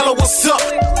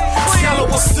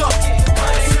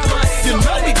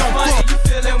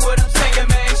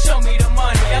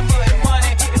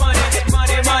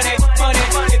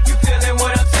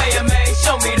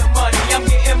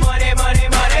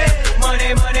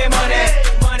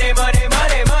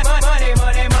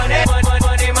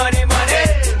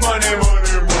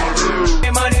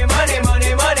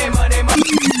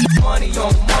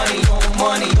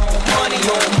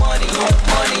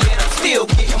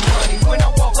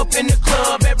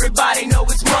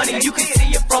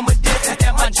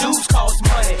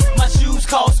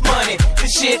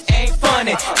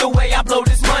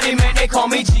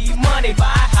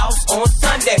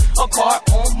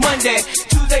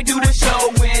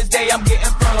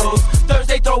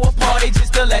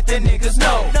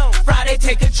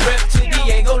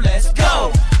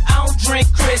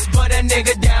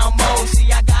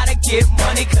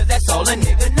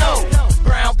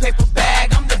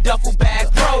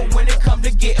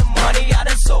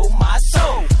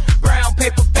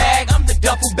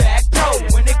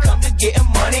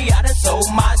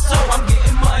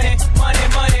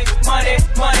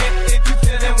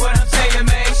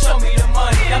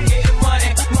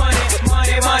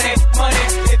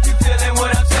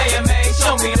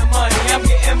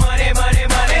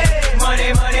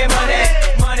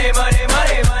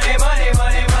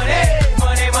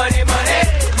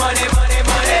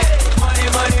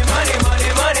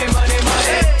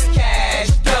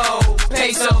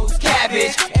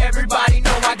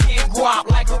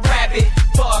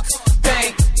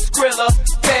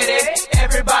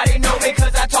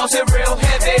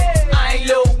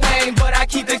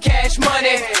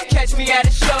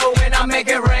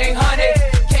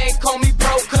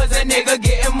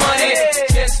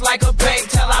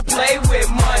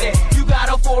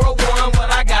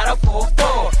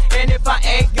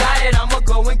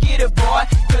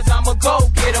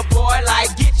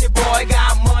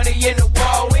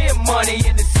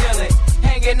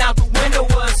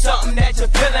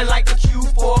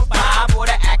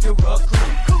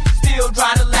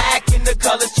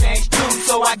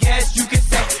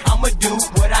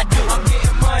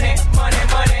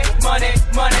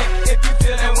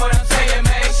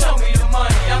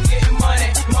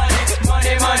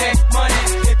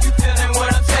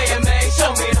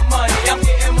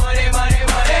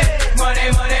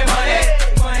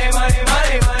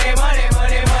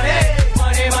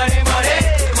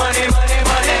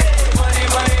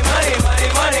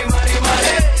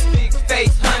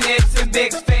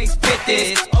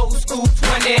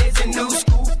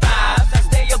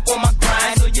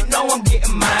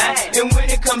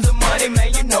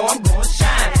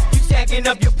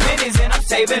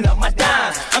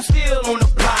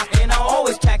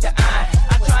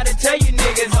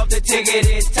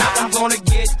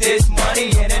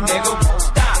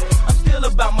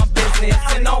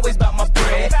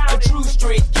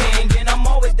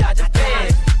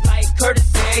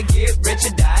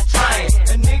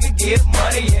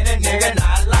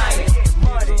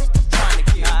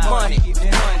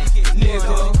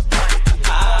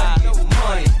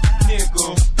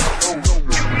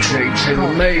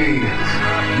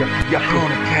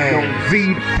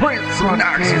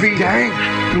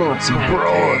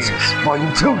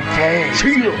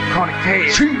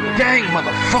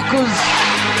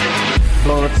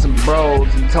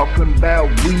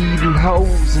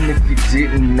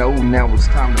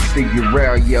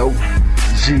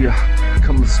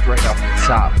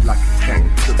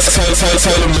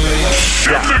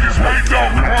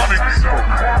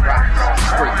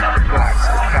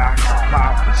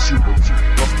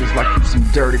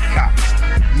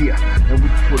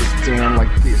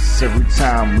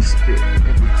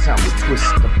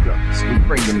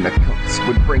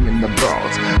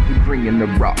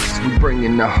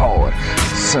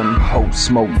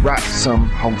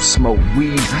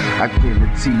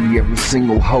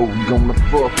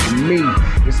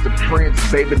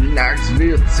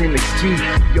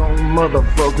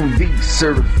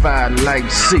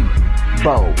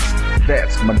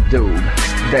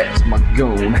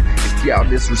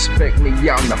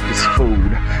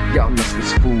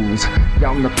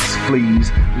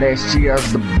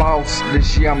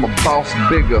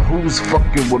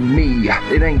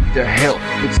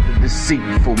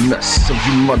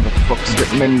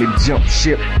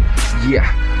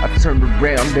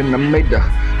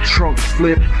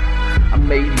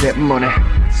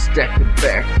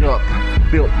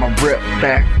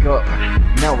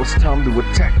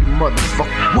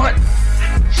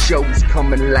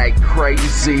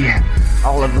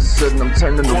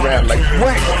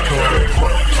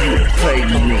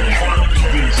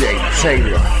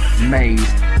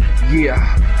 Yeah,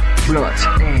 blunts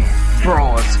and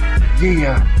broads.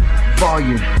 Yeah,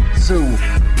 volume 2.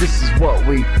 This is what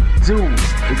we do.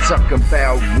 We talk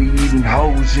about weed and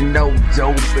hoes, you know,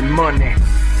 dope and money.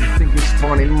 You think it's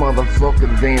funny,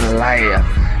 motherfucker, then laugh.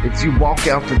 If you walk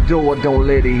out the door, don't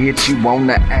let it hit you on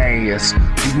the ass.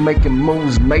 We making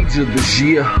moves major this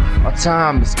year. Our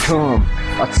time has come,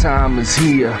 our time is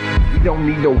here. We don't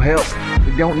need no help,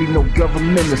 we don't need no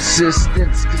government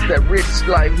assistance. Cause that rich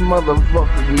life,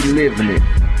 motherfucker, we living it.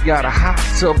 Got a hot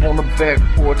tub on the back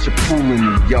porch, a pool in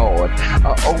the yard,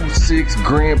 a 06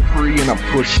 Grand Prix, and I'm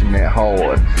pushing that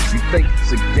hard. You think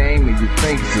it's a game and you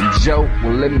think it's a joke?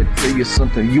 Well, let me tell you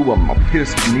something, you are my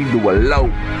pistol, need to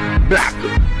elope.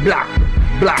 Blocker, blocker,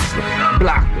 blocker,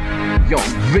 blocker.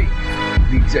 Young V,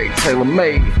 DJ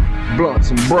TaylrMayd, Blunts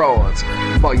and Broads,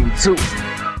 Volume 2.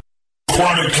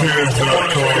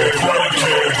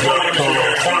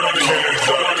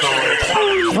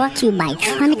 Brought to you by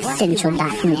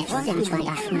ChronicCentral.net.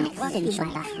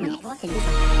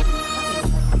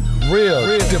 Real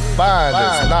defined,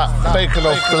 it's not faking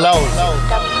or flows.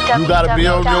 You gotta be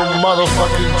on your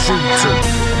motherfucking G2.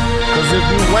 Cause if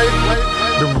you wait,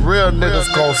 the real niggas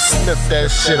gon' sniff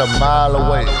that shit a mile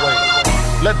away.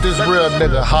 Let this real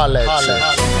nigga holler at you.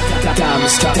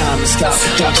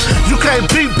 You can't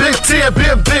beat Big T at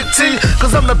being Big T,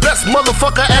 cause I'm the best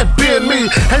motherfucker at being me.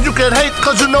 And you can hate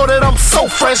cause you know that I'm so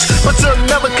fresh, but you'll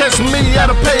never catch me at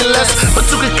a Payless. But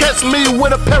you can catch me with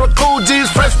a pair of cool G's,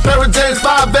 fresh pair of J's,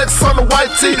 5X on the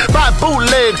white tee, my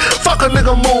bootleg, fuck a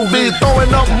nigga movie, throwing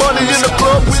up money in the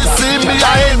club when you see me.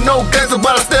 I ain't no gangster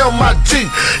but I stay on my G.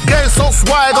 Gang so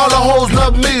swag, all the hoes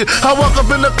love me. I walk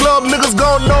up in the club, niggas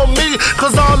gon' know me,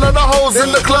 cause all of the hoes in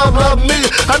the club love me.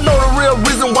 I know the real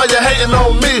reason why you're hating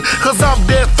on me, cause I'm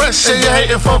dead fresh and you're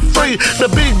hating for free. The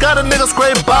beat got a nigga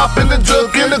scrape bop in the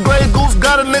juke, and the Grey Goose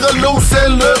got a nigga loose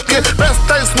and looking. Best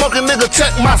thing smoking, nigga,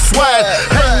 check my swag.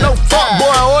 Ain't no fuck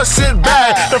boy or shit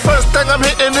bag. The first thing I'm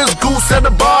hitting is goose at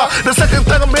the bar. The second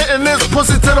thing I'm hitting is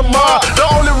pussy to the mar. The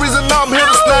only reason I'm here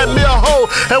to snap me a hoe,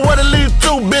 and what it lead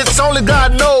to, bitch, only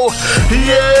God know.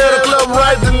 Yeah, the club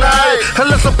right tonight,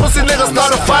 unless a pussy nigga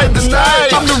start a fight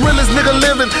tonight. I'm the realest nigga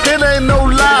living, it ain't no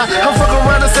lie. I'm fucking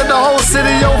around and set the whole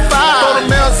city on fire. Throw the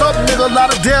mans up, nigga, lot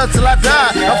of down till I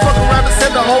die. I'm fucking around and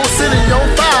set the whole city on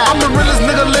fire. I'm the realest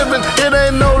nigga living, it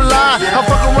ain't no lie. I'm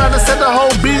fucking around and set the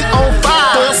whole beat on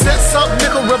fire. Throw sets up,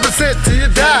 nigga, represent till you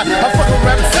die. I'm fucking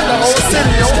around and set the whole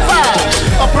city on fire.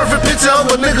 A perfect picture of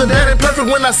a nigga that ain't perfect.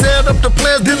 When I set up the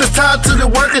plans, then it's time to get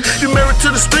working. You married to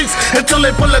the streets until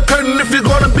they pull a curtain. If you're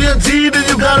gonna be a G, then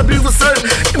you gotta be for certain.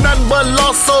 You're nothing but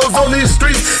lost souls on these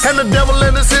streets, and the devil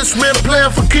and his instrument playing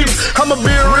for keeps. I'ma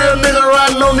be a real nigga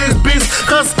riding on these beats,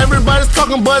 cause everybody's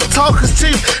talking but talk is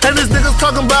cheap. And these niggas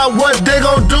talking about what they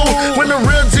gon' do when the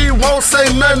real G won't say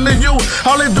nothing to you.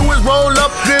 All they do is roll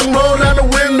up, then roll down the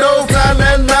window.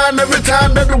 999 every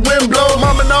time that the wind blows.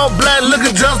 Mom in all black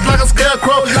looking just like a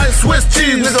scarecrow, like Swiss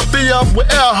cheese, nigga fill you up with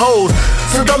air hoes.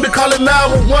 So don't be calling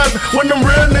 911 when them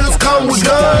real niggas come with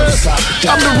guns.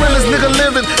 I'm the realest nigga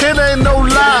living, it ain't no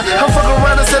lie. I'm fucking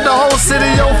around and set the whole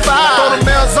city on fire. Throw the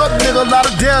mans up, nigga, lot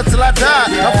of down till I die.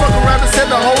 I'm fucking around and set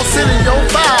the whole city on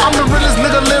fire. I'm the realest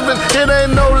nigga living, it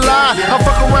ain't no lie. I'm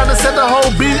fucking around and set the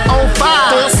whole beat on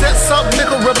fire. Throw sets up,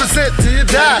 nigga, represent till you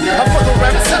die. I'm fucking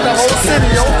around and set the whole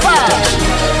city on fire.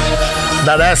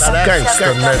 Now that's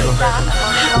gangster,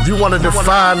 nigga. If you wanna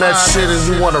define that shit and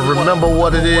you wanna remember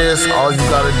what it is, all you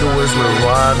gotta do is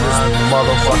rewind this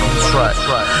motherfucking track.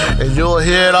 And you'll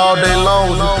hear it all day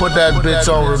long when you put that bitch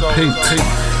on repeat.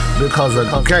 Because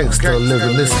a gangster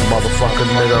living this motherfucking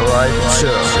nigga right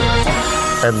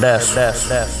here. And that's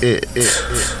it. This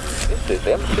is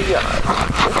MCI.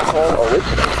 This call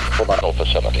originates from a mental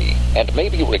facility and may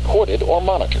be recorded or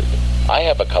monitored. I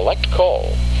have a collect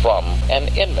call from an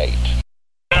inmate.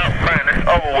 Man, it's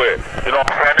over with. You know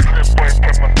what I'm saying? This is boy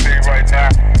Pimp C right now.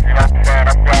 You know what I'm saying?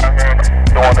 I'm down here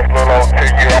doing this little old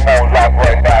thing. Yeah, I'm on lock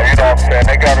right now. You know what I'm saying?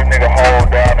 They got a nigga hold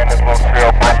down in this little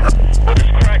cell. But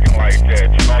it's cracking like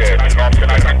that. You know what I'm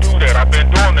saying? I can do that. I've been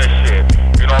doing this shit.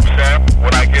 You know what I'm saying?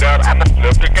 When I get out, I'ma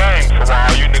flip the game. So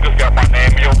all you niggas got my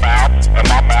name in your mouth and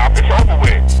my mouth, it's over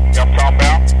with. You know what I'm talking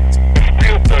about? It's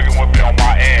still thugging with me on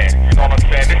my end. You know what I'm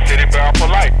saying? This city bound for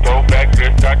life.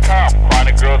 Throwbackbitch.com.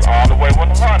 Chronic girls all the way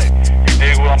 100. You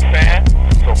dig what I'm saying?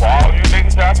 So for all you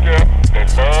niggas out there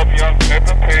that love young Pimp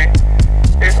P,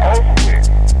 it's over with.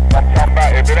 I'm talking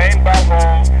about if it ain't about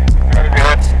rules,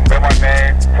 say my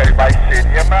name, say my shit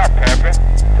in your mouth, pimpin'.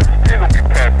 So still gonna be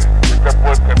pimpin'. It's your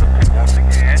boy Pimp P once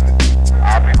again.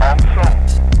 I'll be home soon.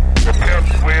 The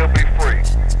pimps will be free.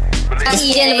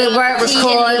 Work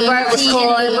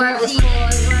record.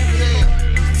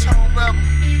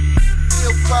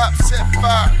 Hip hop set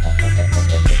fire.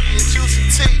 Yeah, Juicy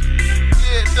T.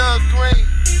 Yeah, Doug Green.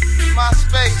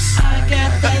 MySpace. I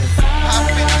got that fire.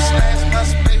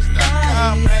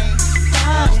 Hotfinish/MySpace.com, man.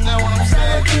 Understand what I'm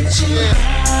saying? Yeah.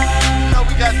 You know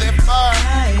we got that fire.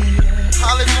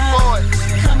 Holla at your boy.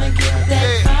 Come and get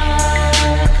that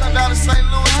fire. Come down to St.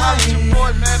 Louis, holla at your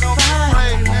boy, man. Don't be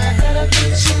afraid, man. Yeah.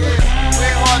 We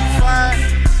ain't hard to find.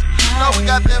 You know we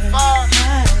got that fire.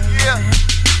 Yeah.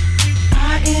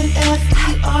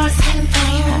 INFER, set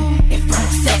fire. If I'm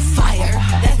set fire,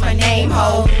 that's my name,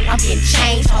 ho. I'm getting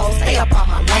changed, ho. Stay up on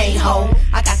my lane, ho.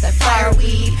 I got the fire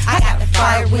weed, I got the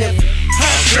fire whip.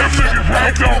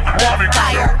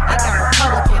 Fire. I got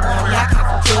Republican money, I come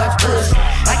from George Bush.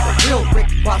 Like a real Rick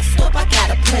Ross up, I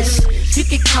gotta push. You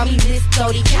can call me Miss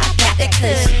Dodie, yeah, I got that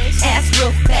kush. Ass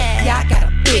real fat, yeah, I got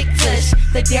a big tush.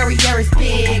 The derriere is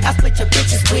big, I split your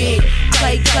bitch's wig.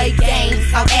 Play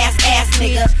games, I'm ass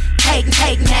nigga.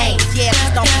 Take names, yeah,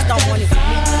 just don't want it for me.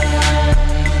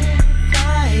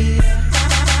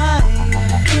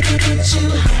 Get you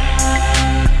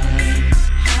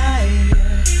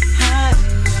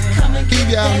Leave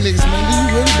y'all niggas, man. Do you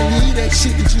really believe that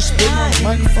shit that you spitting on the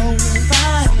microphone, man?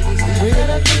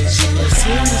 Real? Serious?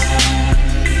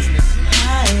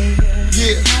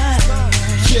 Yeah.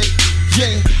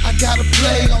 I gotta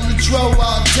play on the dro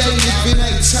all day. If it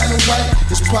ain't turning white,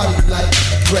 it's probably like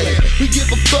gray. We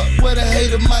give a fuck what a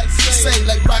hater might say,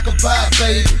 like rock-a-bye,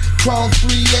 baby. Chrome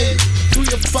 380, 3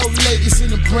 or 4 ladies in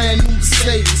a brand new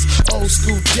Mercedes. Old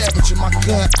school damage, my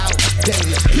gun out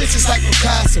daily. Bitches like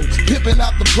Picasso, pimping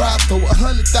out the brothel.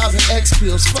 100,000 X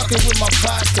pills, fucking with my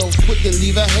vodka. Quick to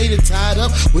leave a hater tied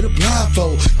up with a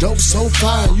blindfold. Dope so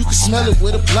fire, you can smell it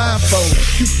with a blindfold.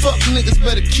 You fuck niggas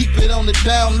better keep it on the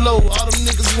down low. All them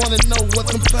niggas wanna know what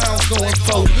them pounds going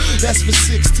for. That's for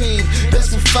 16, that's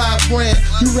for 5 grand.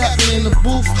 You rapping in the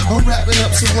booth, I'm rapping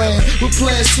up Saran. We're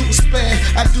playing super span,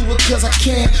 I do it cause I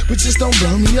can, but just don't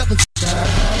blow me up and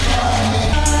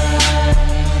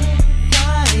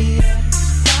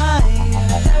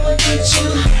get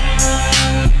you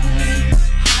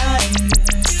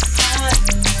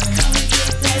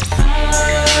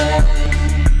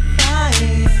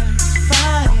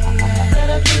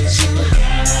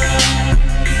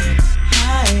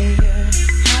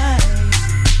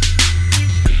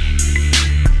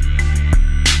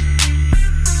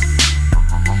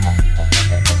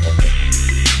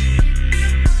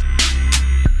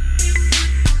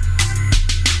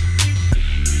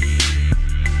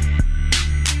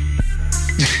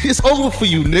It's over for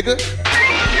you, nigga.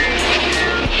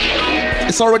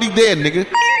 It's already there, nigga.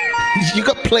 You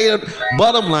got played.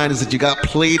 Bottom line is that you got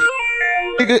played,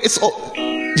 nigga. It's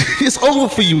over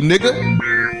for you, nigga.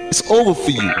 It's over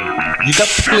for you. You got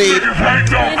played.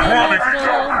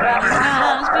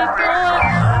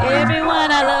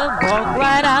 Everyone I love walked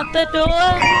right out the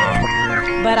door,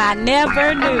 but I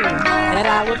never knew that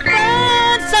I would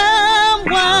find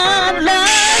someone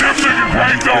like you.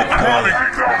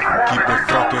 Keep it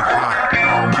fucking hot,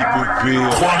 keep it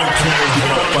real.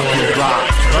 Fucking rock,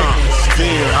 still,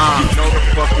 you know the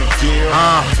fucking deal.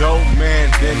 Dope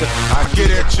man, nigga, I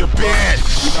get at your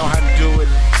bitch. You know how to do it.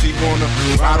 She gonna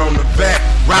ride on the back,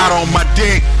 ride on my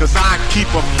dick, cause I keep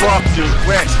a fucking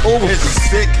wet. It's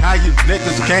sick how you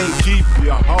niggas can't keep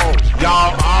your hoe.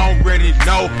 Y'all already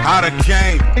know how the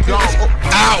game go.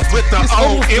 Out with the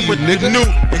old, in with the new,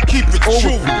 and keep it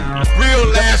true. Real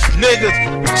ass niggas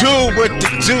do what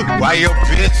they do. Why your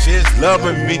bitch is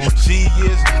loving me, she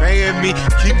is paying me,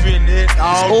 keeping it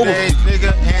all day,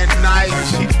 nigga, and night.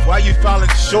 Why you falling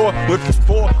short with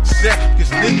 4 seconds,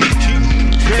 nigga, keep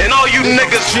and all you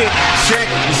niggas check,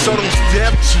 so don't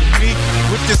step to me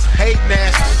with this hate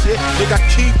ass shit. Nigga, I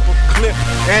keep a clip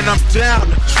and I'm down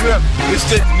the trip. It's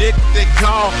the nigga they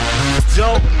call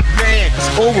dope man. It's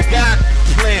over, got the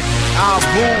plan. I'll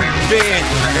move in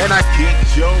and I get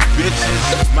your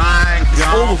bitches mind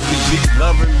gone. She's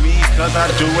loving me cause I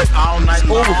do it all night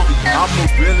long. I'm the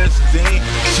realest thing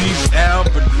she's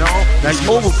ever known. Now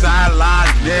you a sideline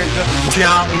nigga,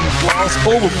 counting balls.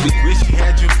 Wish you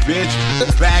had your bitch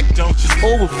back, don't you?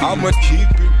 I'ma keep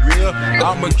it real,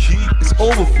 I'ma keep it's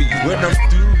over for you. When I'm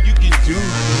through, you can do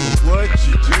what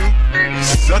you do.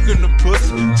 Sucking the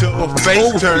pussy till her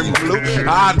face turn blue.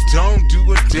 I don't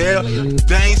do a deal.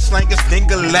 They ain't slanging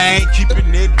sting-a-lang,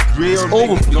 keeping it real.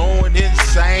 Niggas going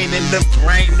insane in the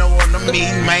brain, know what I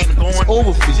mean, man. Going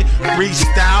over for you.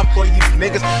 Freestyle for you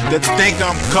niggas that think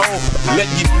I'm cold. Let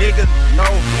you niggas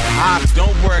know I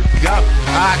don't work out.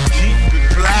 I keep it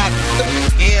black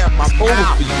in my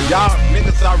mouth. Y'all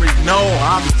niggas already know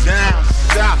I'm down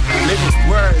south. Niggas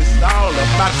where it's all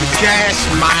about the cash,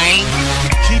 man.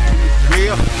 Keep it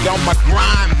real. On my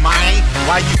grind, man.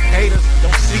 Why you haters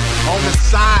don't see on the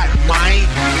side, man?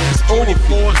 It's over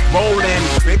for us rolling.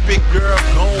 Big girl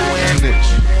going.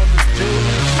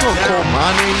 Don't call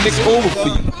my name. It's over for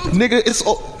you, nigga. It's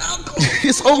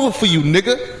over for you,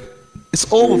 nigga. It's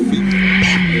over for you.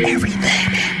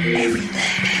 Everything.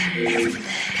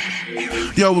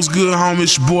 Yo, what's good, homie?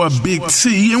 It's your boy Big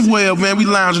T. And well, man, we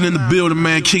lounging in the building,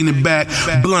 man, kicking it back.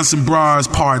 Blunts and Bras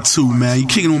Part 2, man. You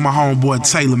kicking it with my homeboy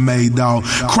TaylrMayd, dog.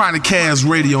 ChronicCast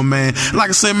Radio, man. Like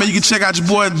I said, man, you can check out your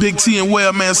boy Big T and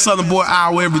well, man, Southern Boy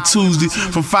Hour every Tuesday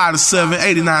from 5 to 7,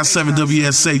 89.7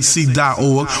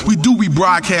 WSHC.org. We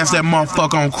broadcast that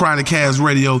motherfucker on ChronicCast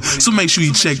Radio, so make sure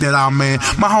you check that out, man.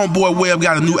 My homeboy Webb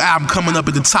got a new album coming up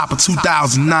at the top of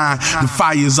 2009. The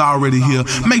fire is already here.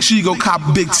 Make sure you go cop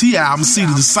Big T album, See the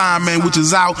Sign, man, which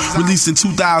is out, released in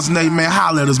 2008, man.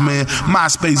 Holla at us, man.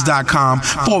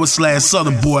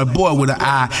 MySpace.com/Southern Boy with an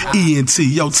I-E-N-T.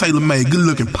 Yo, TaylrMayd, good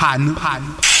looking partner. Them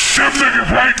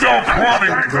niggas right now,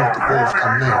 chronic. The boys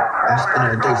come in. I'm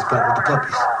spending a day spent with the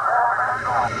puppies.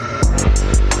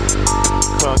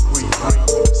 Concrete,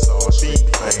 it's all street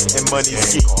fame. And money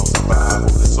scheme.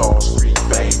 Survival, it's all street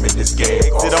fame in this game.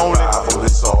 Exit only. Survival,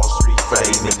 it's all street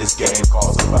fame in this game.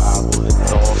 Called survival,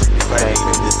 it's all street fame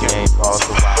in this game. Called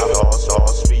survival, all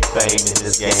street fame in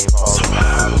this game. Called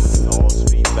survival, it's all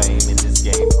street fame in this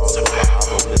game. Called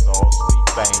survival, it's all street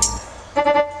fame.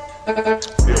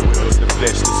 Filled with the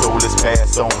flesh, the soul is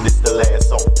passed on. It's the last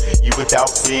song. You without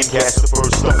sin, cast the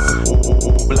first stone.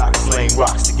 Oh, block slang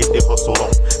rocks to get their hustle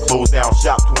on. Close down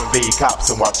shop to invade cops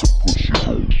and watch them push you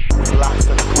home. With locks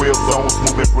in the 12 zones,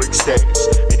 moving brick stash.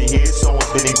 Many head songs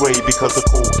been engraved because of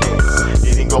cold cash.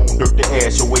 Getting gone dirt to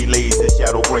ash, away lays and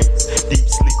shadow graves. Deep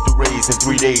sleep to raise in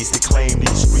 3 days to claim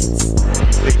these streets.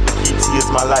 Faith that keeps, here's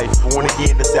my life. Born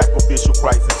again, the sacrificial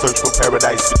Christ in search for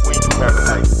paradise between two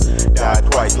paradise. Died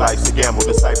twice, life's a gamble.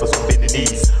 Disciples on bending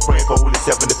knees, praying for Holy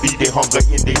Seven to feed their hunger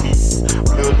in their knees.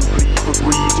 Blood to bleed for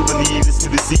greed, to believe is to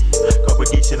deceive.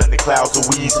 Congregation under clouds of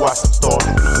weeds, watch them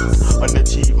starving thieves.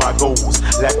 Unachieve my goals,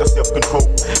 lack of self-control.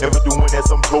 Never doing as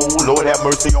I'm told. Lord have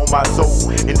mercy on my soul.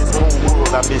 In this whole world,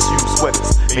 I misused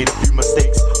weapons, made a few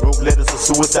mistakes. Wrote letters of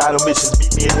suicidal missions,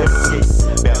 meet me in heaven's gate.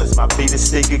 Balance my fate at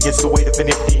stake against the weight of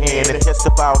an empty hand and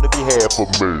testify on the behalf of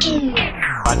me.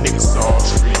 My niggas all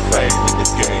street fame in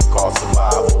this game called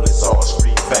survival. It's all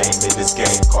street fame in this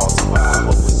game called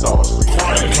survival. It's all street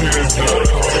fame in this game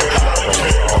called survival. It's all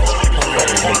street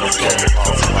fame in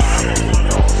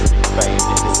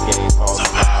this game called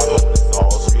survival. It's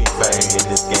all street fame in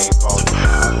this game called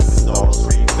survival. It's all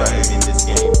street fame in this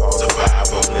game called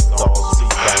survival. It's all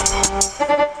street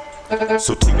fame.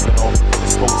 So take it off for the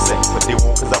smoke sack, but they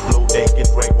won't cause I blow dank and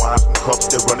drink wine from cups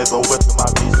that runneth over to my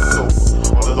vision's over.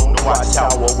 All alone the watch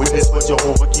tower, witness for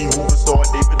Jehovah, King Hoover, Star, and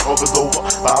David hovers over.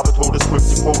 Bible told us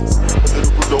scripture quotes,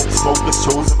 political dope smokers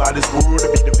chosen by this world to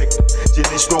be the victim.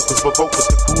 Gently strokers for focus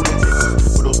to cool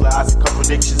intentions. For those lies and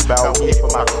contradictions, bow here for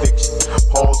my conviction.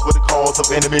 Pause for the cause of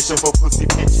intermission for pussy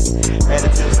pinches.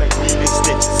 Additives like weed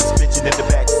extensions, suspension in the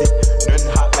backseat.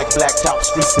 Nothing hot like blacktop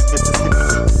streets in Mississippi.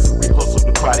 We hustle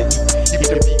to try to eat.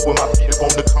 Keep the beat with my feet up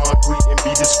on the concrete and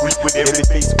be discreet with every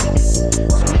face we meet.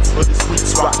 Streets for the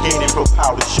streets, rock candy for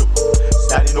powder sugar.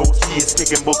 Snotty old kids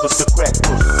kicking bookers to crack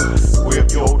pushers. Where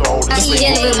you hold all the same.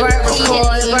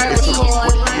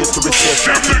 Here's to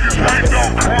recession.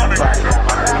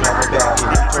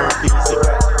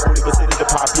 40% of the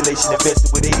population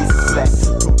infested with AIDS and black.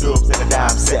 2 dubs and a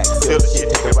dime sack. Sell the shit,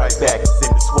 take it right back. It's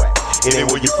in the swag. It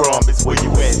ain't where you from, it's where you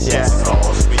at, yeah. It's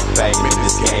all street fame in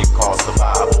this game called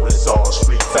survival. It's all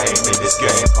street fame in this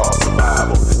game called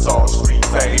survival. It's all street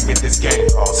fame in this game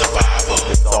called survival.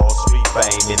 It's all street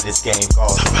fame in this game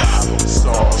called survival. It's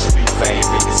all street fame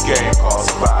in this game called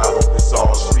survival. It's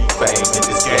all street fame in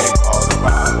this game called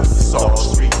survival. It's all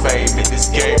street fame in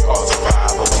this game called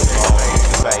survival. It's all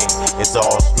fame, it's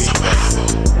all street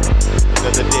fame.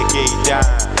 Another decade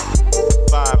dying,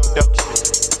 fine production.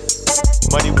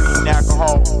 Money, weed, and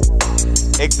alcohol.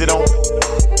 Exit on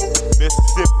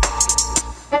Mississippi.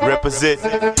 Represent.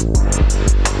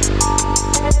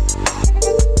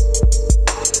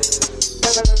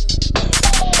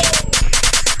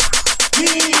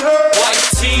 White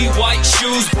tee, white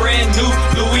shoes, brand new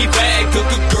Louis bag. Good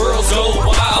girls go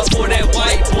wild for that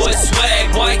white boy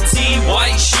swag. White tee,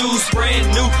 white shoes, brand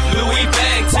new Louis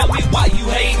bag. Tell me why you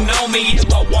hating on me. It's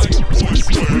my white boy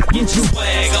swag. Get your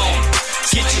swag on.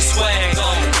 Get your swag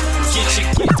on. Get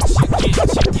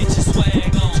your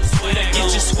swag on. Get your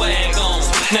swag on.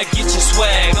 Now get your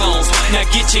swag on. Now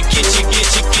get your swag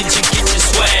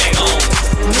on.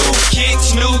 New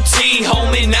kicks, new tee,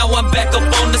 homie, now I'm back up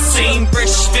on the scene.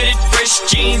 Fresh fitted, fresh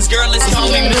jeans, girl, it's call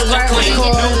me Mr. Clean.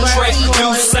 New track,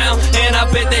 new sound, and I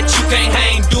bet that you can't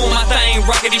hang. Doing my thing,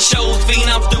 rocking these shows, fiend,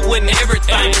 I'm doing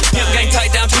everything. Hip game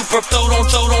tight down to pro,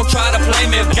 don't try to play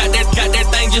me. Got that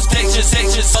thing, just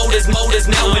section, sold as mode is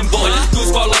now in boy.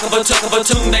 Goose ball like a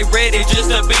tune, they ready just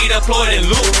to be deployed. And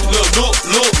look,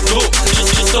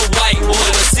 just a white boy.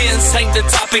 But since ain't the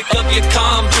topic of your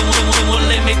calm, well,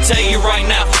 let me tell you right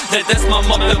now that's my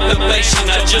motivation.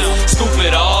 I just scoop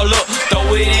it all up,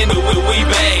 throw it in the wee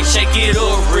bag, shake it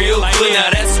up real good. Now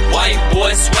that's white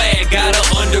boy swag. Got an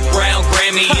underground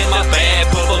Grammy in my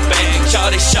bag, bubble bag.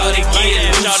 Shawty,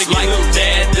 get loose like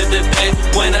that.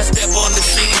 When I step on the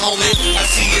scene, homie, I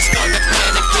see you start to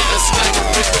panic. Get a swag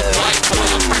with the white boy.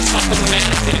 I'm fresh off the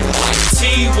mannequin. White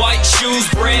tee, white shoes,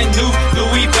 brand new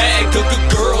Louis bag. Good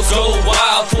girls go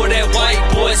wild for that white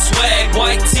boy swag.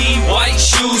 White tee, white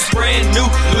shoes, brand new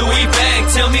Louis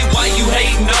bag. Tell me why you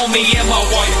hating on me and my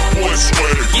white boy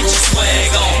swag. Get your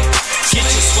swag on. Get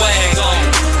your swag on.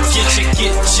 Get your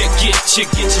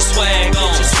swag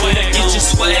on. Get your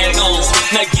swag on.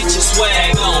 Now get your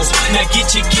swag on. Now get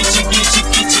your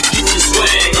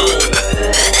swag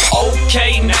on.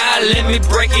 Okay, now let me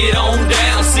break it on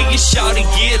down. See you shawty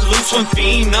get loose when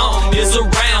Phenom is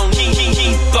around.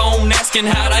 Keep on asking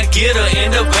how'd I get her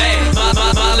in the bag. My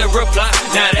reply,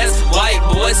 now that's white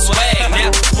boy swag.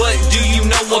 Now what do you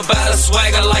know about a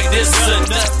swagger like this or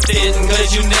nothing?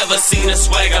 Cause you never seen a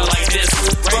swagger like this.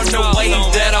 From the way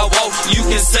that I walk, you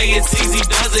can say it's easy,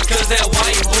 does it? Cause that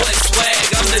white boy swag,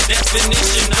 I'm the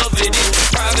definition of it.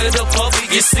 It's private or public,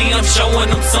 you see I'm showing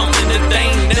them something that they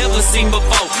ain't never seen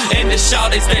before. And the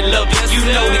shawties, they love it. You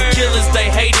know the killers, they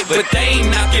hate it, but they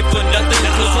ain't knocking for nothing.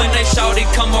 Cause when they shawty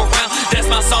come around, that's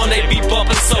my song they be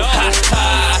bumping so high.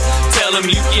 Tell them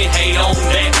you can hate on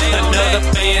that. Another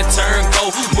fan turn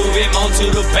go, move him on to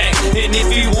the back. And if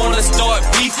you wanna start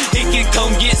beef, it can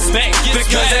come get smacked.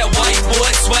 Because that white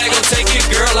boy swag gon' take your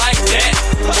girl like that.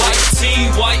 White tee,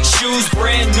 white shoes,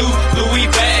 brand new Louis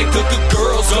bag. Good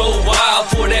girls go wild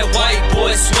for that white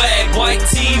boy swag. White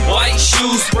tee, white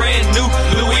shoes, brand new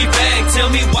Louis bag. Tell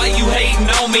me why you hating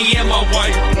on me and my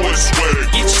white boy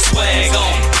swag. Get your swag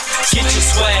on. Get your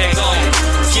swag on.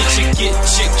 Get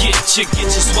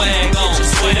your swag on.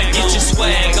 Now get your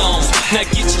swag on. Now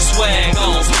get your swag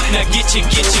on. Now get your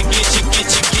swag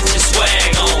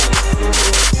on.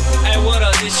 Hey, what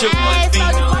up? It's your boy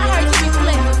Phenom. I heard you be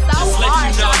flipping so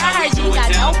hard. I heard you got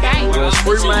no game. Well,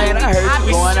 Spree, man, I heard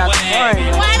you going out the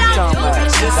frame. Why don't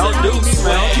do me,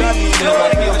 man? Don't try me, man.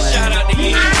 I give a shout out to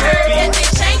you. I heard that they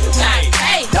changed you got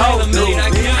paid. Don't do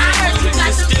me. I heard you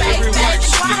got some fake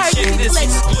bags. I heard you be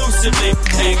flipping. Exclusively at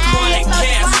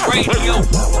ChronicCast Radio.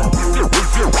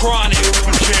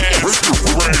 ChronicCast Radio.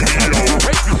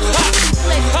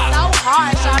 So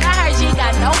hard, Sean. I heard you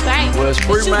got no bank. Well,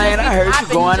 Spree, man, I heard you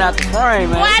going out the frame,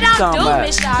 man. Why What you don't talking do about?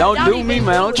 me, Sean? Don't do me,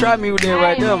 man. Don't try me with that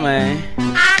right there, man.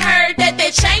 I heard that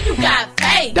they chain you got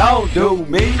fake. Don't do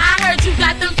me. I heard you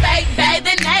got them fake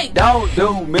bathing Nate. Don't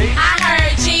do me. I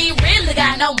heard you ain't really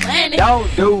got no money.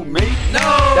 Don't do me. No.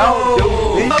 Don't do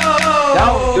me.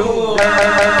 Don't do me.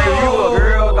 You a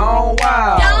girl gone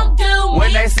wild. Don't do me.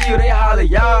 When they see you, they holler,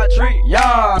 y'all treat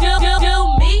y'all. Do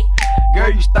me. Girl,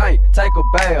 you stink. Take a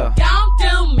bath. Don't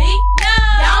do me. No.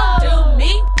 Don't do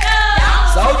me. No.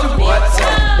 Soldier boy,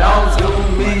 don't do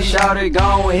me. Shout it,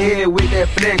 go ahead with that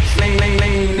flex.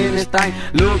 Lean in this thing.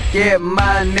 Look at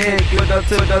my neck. Put up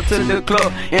to the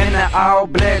club. In the all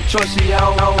black truck. She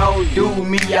don't do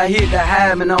me. I hit the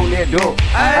hyman on that door.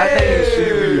 I think she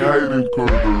be hating.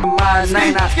 My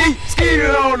name, I ski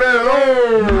on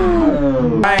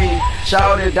that.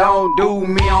 Shout it, don't do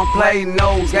me. I'm playing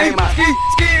no game. I ski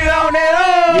on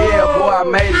that. Yeah, boy, I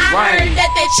made it rain. I heard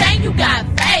that they chain you got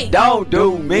fake. Don't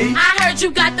do me. I heard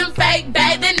you got them fake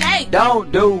bathing Nate.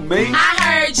 Don't do me. I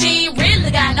heard you ain't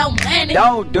really got no money.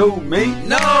 Don't do me.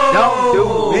 No. Don't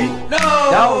do me. No.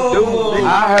 Don't do me.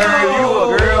 I heard you a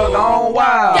girl gone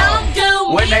wild. Don't do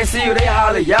me. When they see you, they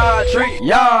holler, y'all treat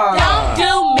y'all. Don't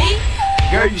do me.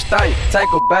 Girl, you stink. Take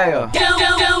a bath. Do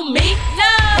me. No.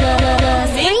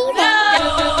 Me. No. Do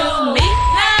me. No.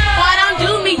 Boy, don't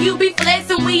do me. You be flexing.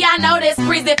 I know that's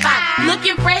Breezy 5.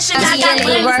 Looking fresh and I got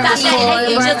money. Stop that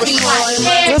hating. Just be quiet.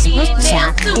 Hair being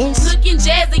down too. Looking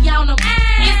jazzy on them.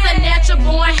 It's a natural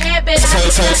born habit.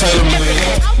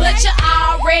 But you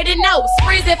already know.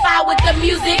 Breezy 5 with the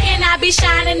music and I be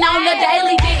shining on the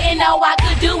daily. Didn't know I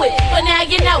could do it, but now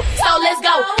you know. So let's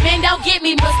go. Man, don't get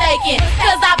me mistaken.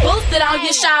 Cause I boosted on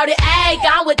you, shawty. I ain't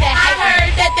gone with that. I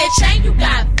heard that chain you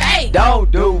got fake.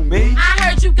 Don't do me. I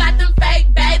heard you got them fake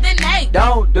bathing Nate.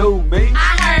 Don't do me.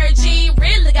 I heard you ain't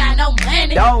really got no money.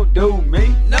 money. Don't do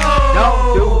me. No.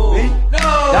 Don't do me.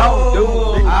 No. Don't do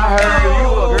me. I heard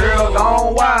you a girl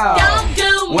gone wild. Don't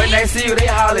do me. When they see you, they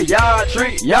holler, y'all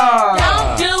treat y'all.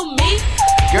 Don't do me.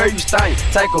 Girl, you stink.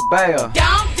 Take a bath.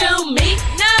 Don't do me.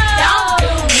 No. Don't do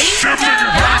me.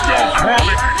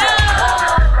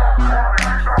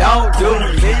 Don't do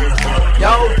me.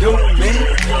 Don't do me.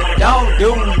 Don't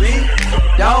do me.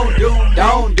 Don't do me.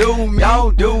 Don't do me.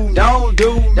 Don't do. Don't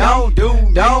do. Don't do.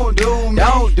 Don't do.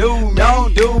 Don't do.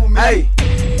 Don't do me. Hey.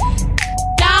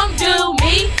 Don't do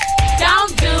me.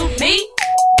 Don't do me.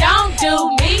 Don't do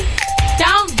me.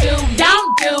 Don't do.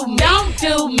 Don't do. Don't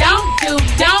do.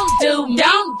 Don't do.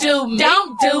 Don't do.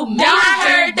 Don't do. Don't do. I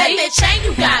heard that chain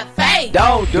you got fake.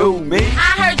 Don't do me.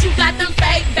 I heard you got them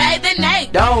fake bathing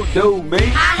ape. Don't do me.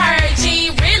 I heard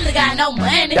you ain't really got no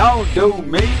money. Don't do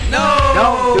me. No.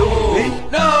 Don't do me.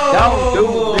 No. Don't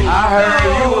do me. I heard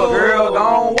you a girl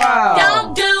gone wild.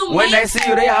 Don't do me. When they see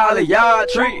you, they holler, y'all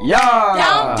treat y'all.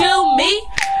 Don't do me.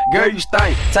 Girl, you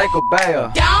stink. Take a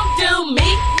bath. Don't do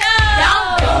me.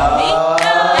 No. Don't do me.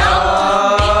 Don't do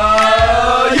me.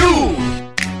 You.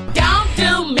 Don't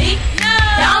do me. No.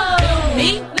 Don't do me.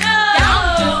 No.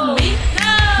 Don't do me.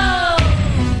 No.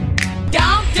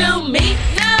 Don't do me.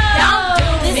 No.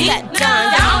 Don't do me.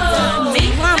 Don't do me.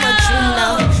 Mama Juno,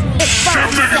 it's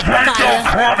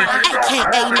fire,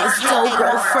 aka Miss Doe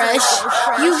Girl Fresh.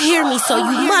 You hear me, so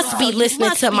you must be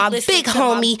listening to my big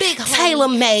homie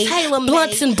TaylrMayd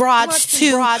Blunts and Broads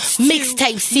 2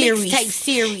 mixtape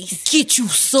series. Get you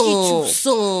some,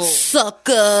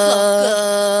 sucker.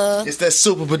 It's that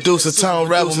super producer Tone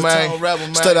Rebel, man.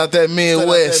 Straight out that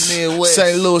Midwest.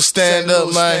 St. Louis stand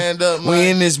up, man. We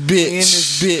in this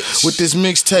bitch with this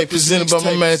mixtape presented by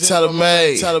my man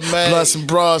TaylrMayd. Blunts and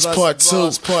Broads Part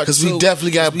 2. Cause we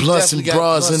definitely got blunts and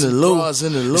broads in the loop.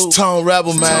 It's Tone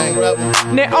Rebel, man.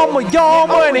 Now I'm a young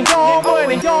money,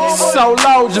 so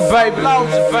load you, baby. Now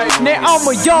I'm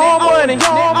a young money,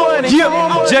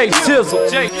 yeah, Jay Sizzle,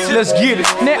 let's get it.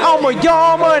 Now I'm a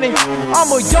young money,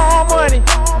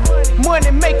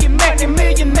 money making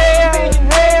millionaire.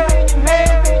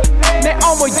 Now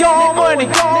I'm a young money,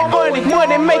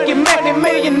 money making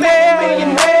millionaire.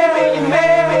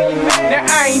 Now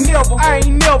I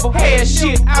ain't never had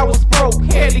shit. I was broke,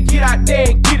 had to get out there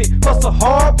and get it. Hustle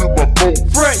hard,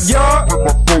 front yard,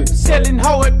 selling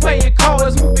hoe and playing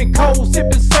cards, moving cold,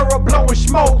 sipping syrup, blowing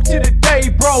smoke till the day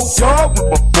broke. Dog,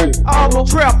 I'm a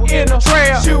trapper in a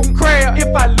trap, shooting crab.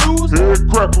 If I lose,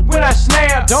 when I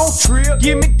snap, don't trip,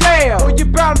 give me down, or you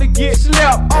bound to get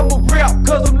slapped. I'm a rap,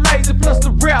 cause I'm lazy, plus the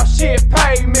rap shit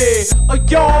pay me. A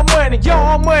young money,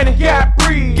 got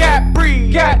breed, got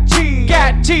cheese,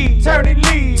 turning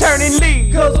lead,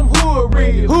 cause I'm hood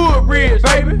rich,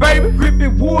 baby,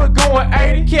 gripping wood, going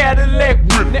 80, Cadillac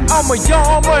whip. Now I'm a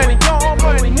young money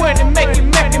making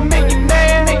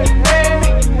millionaire.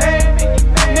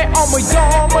 Now I'm a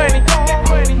young money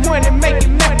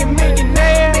making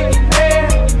millionaire.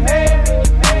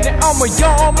 Now I'm a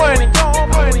young money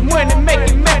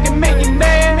making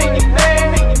millionaire.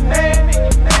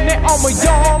 Now I'm a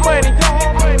young money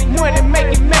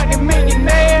making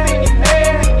millionaire.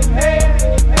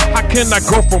 How can I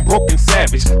go from broken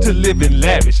savage to living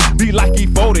lavish? Be like he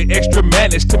voted extra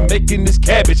managed to making this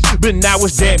cabbage, but now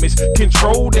it's damaged.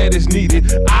 Control that is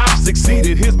needed. I've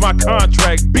succeeded. Here's my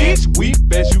contract, bitch. Weep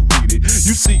as you read it.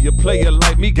 You see a player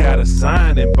like me got a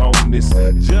signing bonus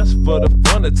just for the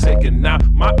fun of taking out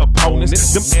my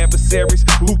opponents. Them adversaries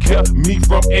who kept me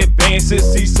from advancing.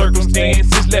 See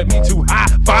circumstances led me to high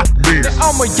five. Now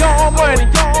I'm a young money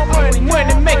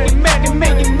making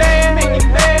millionaire.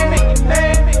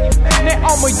 Now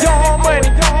I'm a young money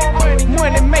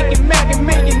making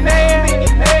millionaire.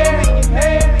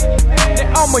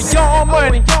 Now I'm a young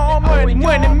money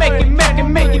making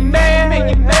millionaire.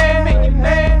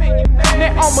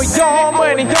 Now I'm a young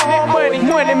money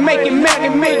making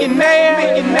millionaire.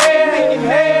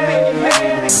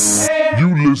 You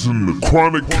listen to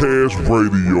ChronicCast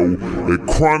Radio at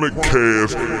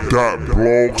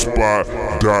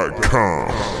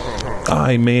chronicCast.blogspot.com.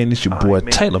 Alright, man, it's your boy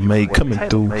TaylrMayd coming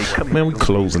through. Man, we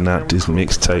closing out this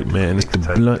mixtape, man. It's the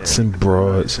Blunts and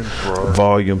Broads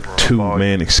Volume 2,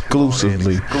 man,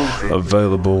 exclusively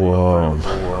available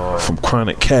from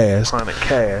ChronicCast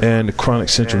and the Chronic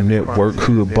Central Network,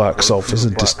 Hood Box Office,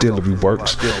 and Distillery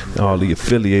Works, and all the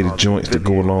affiliated joints that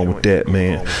go along with that,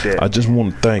 man. I just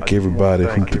want to thank everybody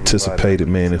who participated,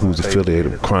 man, and who's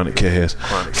affiliated with ChronicCast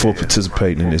for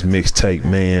participating in this mixtape,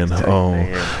 man.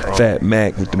 Fat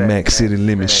Mac with the Mac City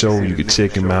Limit Show, you can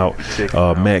check him out.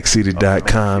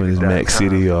 MacCity.com is Mac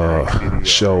City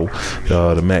show.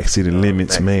 The Mac City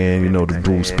Limits, man, you know, the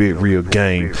Bruce Spit Real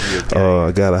Game.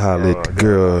 I gotta holler at the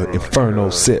girl Inferno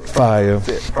Set Fire,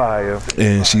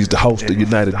 and she's the host of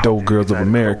United Dough Girls of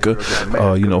America.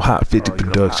 Hot 50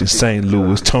 Productions, St.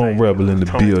 Louis. Tone Rebel in the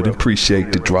building.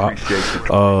 Appreciate the drop.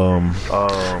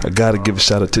 I gotta give a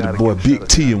shout out to the boy Big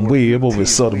T and Webb over at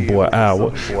Southern Boy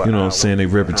Hour. You know what I'm saying? They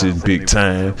represent big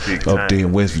time up there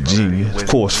in West Virginia. Of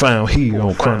course, found here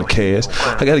on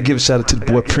ChronicCast. I gotta give a shout out to the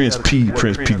boy Prince P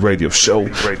Radio Show,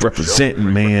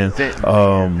 representing, man.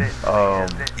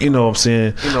 You know what I'm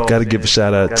saying? Gotta give a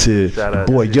shout out to the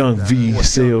boy Young V,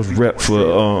 sales rep for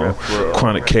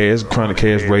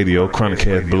ChronicCast Radio,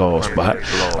 ChronicCast blog spot.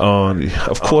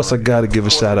 Of course, I gotta give a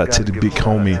shout out to the big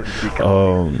homie,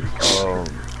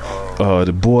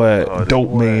 the boy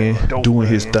Dope Man doing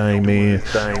his thing, man.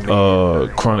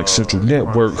 Chronic Central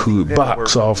Network, Hood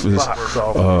Box Office,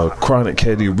 Chronic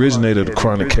Cat, the originator of the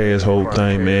Chronic Cast whole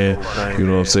thing, man. You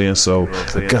know what I'm saying? So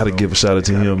I gotta give a shout out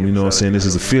to him. You know what I'm saying? This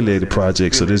is affiliated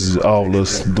project, so this is all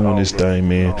us doing this thing,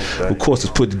 man. Of course,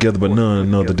 it's put together by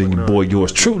none other than your boy,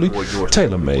 yours truly,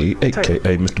 TaylrMayd,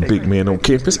 aka Mr. Big Man on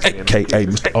Campus, aka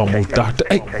Mr. Almost Doctor,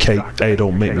 aka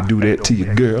Don't Make Me Do That to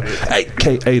Your Girl,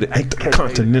 aka the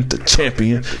Intercontinental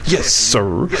Champion. Yes,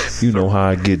 sir. You know how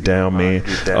I get down, man.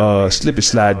 Slip and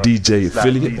Slide DJ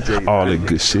affiliate, all that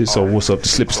good shit. So what's up to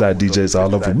Slip and Slide DJs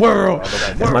all over the world?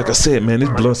 And like I said, man,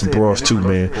 it's Blunts and Bras too,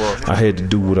 man. I had to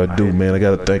do what I do, man. I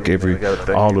gotta thank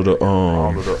all of the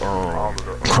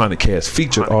ChronicCast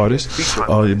featured artists.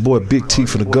 Your boy Big T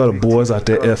from the Gutter Boys out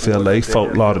there, FLA,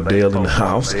 Fort Lauderdale in the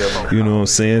house. You know what I'm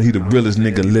saying? He the realest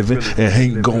nigga living and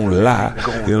ain't gonna lie.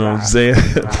 You know what I'm saying?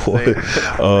 Boy,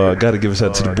 gotta give a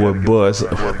shout out to the boy Buzz,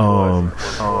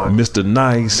 Mr.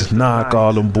 Nice, Knock,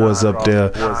 all them boys up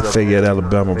there, Fayette,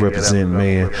 Alabama, representing,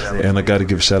 man. And I gotta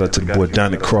give a shout out to the boy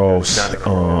Donnie Cross,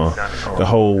 the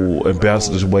whole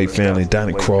Ambassador's Way family,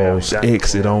 Donnie Cross,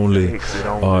 Exit Only,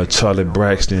 Charlie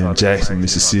Braxton, Jackson,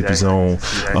 Mississippi's own.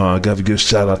 Gotta give a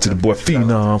shout out to the boy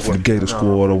Phenom from the Gator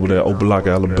Squad over there,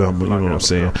 Opelika, Alabama. You know what I'm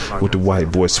saying? With the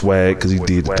white boy swag, cause he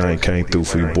did the thing, came through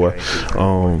for you, boy.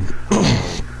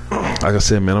 Like I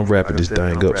said, man, I'm wrapping this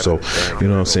thing up. So, you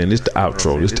know what I'm saying? This the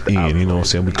outro. This the end. You know what I'm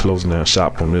saying? We closing down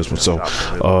shop on this one. So,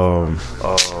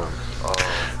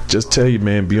 just tell you,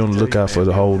 man, be on the lookout for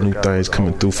the whole new things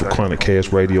coming through for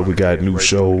ChronicCast Radio. We got new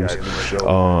shows.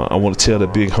 I want to tell the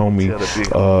big homie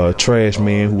Trash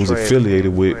Man, who was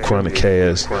affiliated with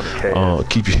ChronicCast,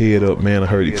 keep your head up, man. I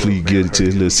heard he plead guilty to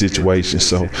his little situation,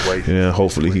 so yeah,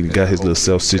 hopefully he got his little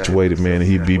self situated, man,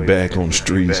 and he'll be back on the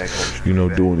streets, you know,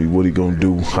 doing what he gonna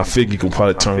do. I figure he can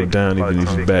probably turn it down even if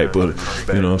he's back, but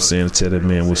you know what I'm saying, tell that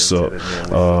man what's up.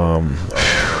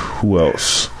 Who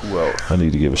else I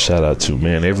need to give a shout out to,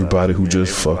 man? Everybody who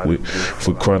just fuck with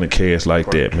ChronicCast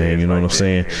like that, man. You know what I'm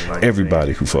saying?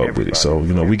 Everybody who fuck with it. So,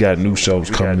 you know, we got new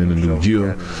shows coming in the new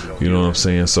year. You know what I'm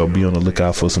saying? So be on the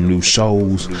lookout for some new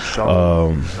shows.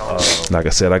 Like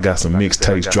I said, I got some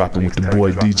mixtapes dropping with the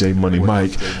boy DJ Money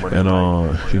Mike. And,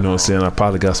 you know what I'm saying? I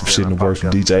probably got some shit in the works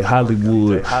with DJ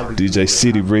Hollywood, DJ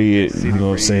City Red. You know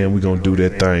what I'm saying? We gonna do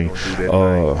that thing.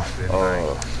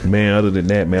 Man, other than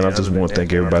that, man, I just want to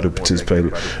thank everybody who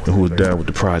participated and who was down with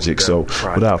the project. So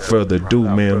without further ado,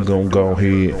 man, I'm gonna go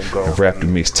ahead and wrap the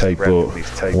mixtape up.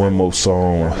 One more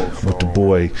song with the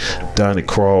boy Donnie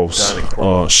Cross,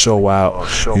 Show Out.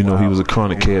 You know, he was a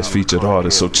ChronicCast featured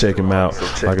artist, so check him out.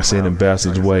 Like I said,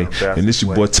 Ambassador's Way. And this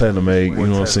your boy TaylrMayd. You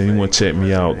know what I'm saying? You want to check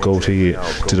me out, go ahead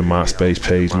to the MySpace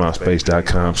page,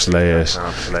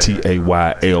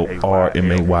 myspace.com/TaylrMayd.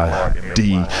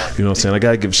 You know what I'm saying? I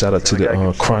gotta give a shout out to the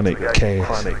ChronicCast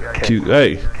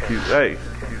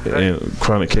and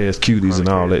ChronicCast cuties and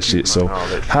all that shit. So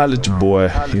holla at your boy.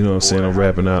 You know what I'm saying? I'm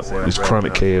wrapping up. It's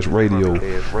ChronicCast Radio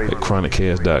at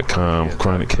ChronicCast.com,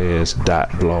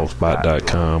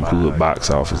 ChronicCast.blogspot.com, Hood Box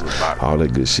Office, all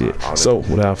that good shit. So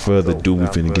without further ado, we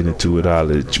finna get into it.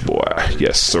 Holla at your boy.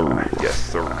 Yes, sir. Yes,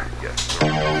 sir. Yes, sir.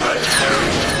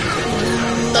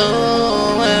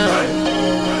 Oh, well.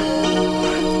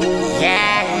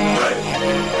 Yeah.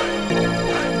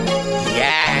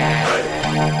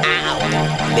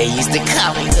 They used to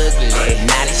call me ugly,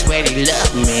 now they swear they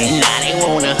love me. Now they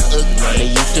wanna hug me.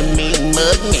 They used to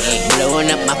mug me,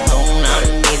 blowing up my phone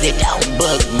on me, they don't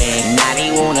bug me. Now they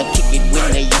wanna kick it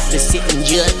when they used to sit and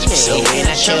judge me. So when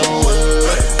I show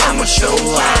up, I'ma show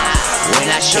out. When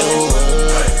I show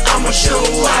up, I'ma show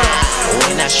out.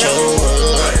 When I show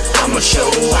up, I'ma show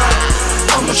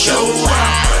out. I'ma show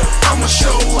out. I'ma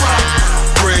show out.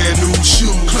 Brand new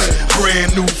shoes,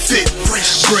 brand new fit,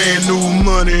 brand new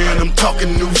money. money and I'm talking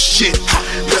new shit.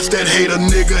 That's that hater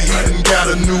nigga, he done got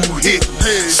a new hit.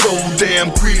 So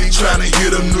damn greedy, tryna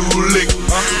hit a new lick.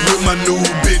 With my new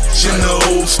bitch in the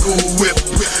old school whip.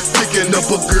 Picking up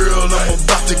a girl, I'm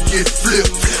about to get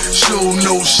flipped. Show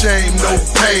no shame, no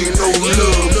pain, no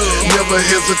love. Never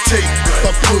hesitate, if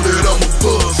I pull it, I'm a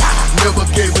buzz. Never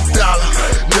gave a dollar,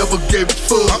 never gave a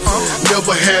fuck.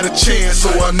 Never had a chance, so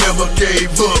I never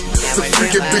gave up. The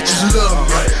freaking bitches love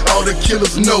me, all the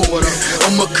killers know me.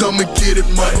 I'ma come and get it,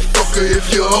 motherfucker,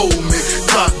 if you owe me.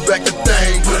 Cock back the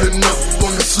thing, putting up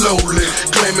on you slowly.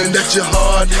 Claiming that you're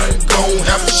hard, you gon'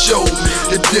 have to show me.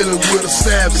 You're dealing with a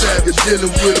savage, you're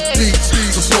dealing with a beast.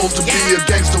 Supposed to be a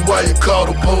gangster, why you call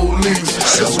the police?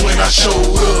 Cause when I show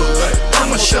up,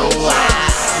 I'ma show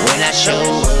up. When I show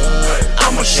up,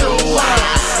 I'ma show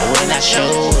up. when I show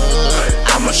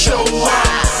up, I'ma show up.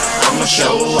 I'ma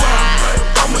show up,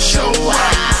 I'ma show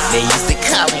up. They used to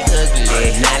call me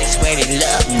ugly, now they swear they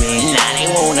love me. Now they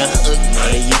wanna hug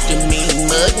me, used to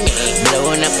mean mug me.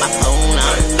 Blowing up my phone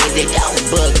on me, they don't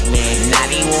bug me. Now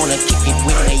they wanna kick it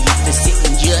when they used to sit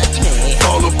and judge me.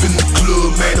 All up in the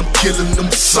club, man, I'm killing them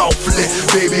softly.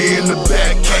 Baby in the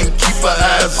back, can't keep her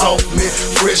eyes off me.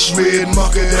 Fresh red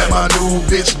monkey that my new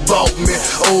bitch bought me.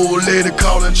 Old lady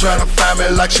calling, trying to find me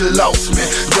like she lost me.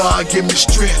 God give me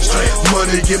strength,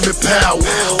 money give me power.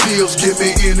 Pills give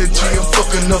me energy, I'm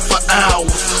fucking up for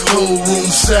hours. Whole room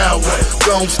sour,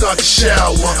 gon' start to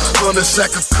shower. 100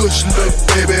 sack of kush, look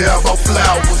baby, I bought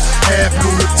flowers. Half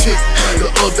lunatic, the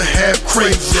other half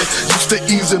crazy. Used to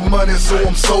easy money, so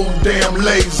I'm so damn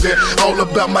lazy. All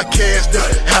about my cash,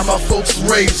 that's how my folks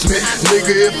raised me.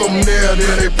 Nigga, if I'm there,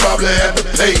 then they probably have to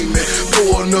pay me.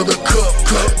 Pour another cup,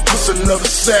 push another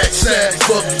sack.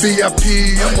 Fuck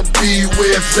VIP, I'ma be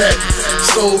where it's at.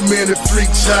 So many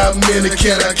freaks, how many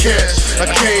can I catch? I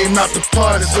came out the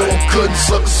party, so I'm cutting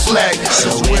sucker slack. So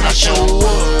when I show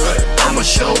up, I'ma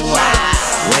show up.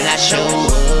 When I show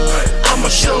up, I'ma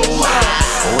show up.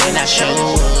 when I show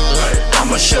up,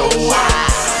 I'ma show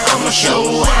up. I'ma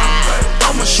show up.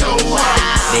 I'ma show up.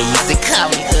 they used to call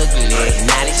me ugly,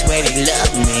 now they swear they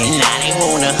love me. Now they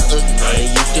wanna hug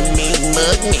me, used to mean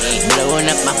mug me.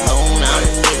 Blowing up my phone on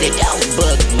me, they don't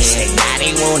bug me. Now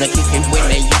they wanna kick it when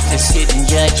they used to sit and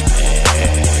judge me.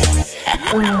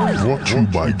 Brought to you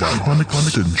by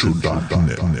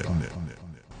ChronicCentral.net.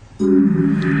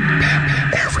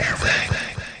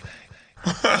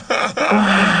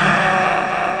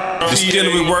 Just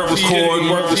dealing with work record.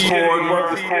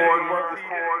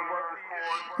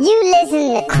 You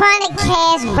listen to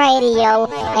ChronicCast Radio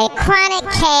at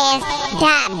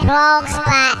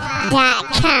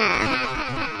ChronicCast.blogspot.com.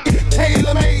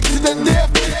 TaylrMayd to the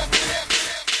death.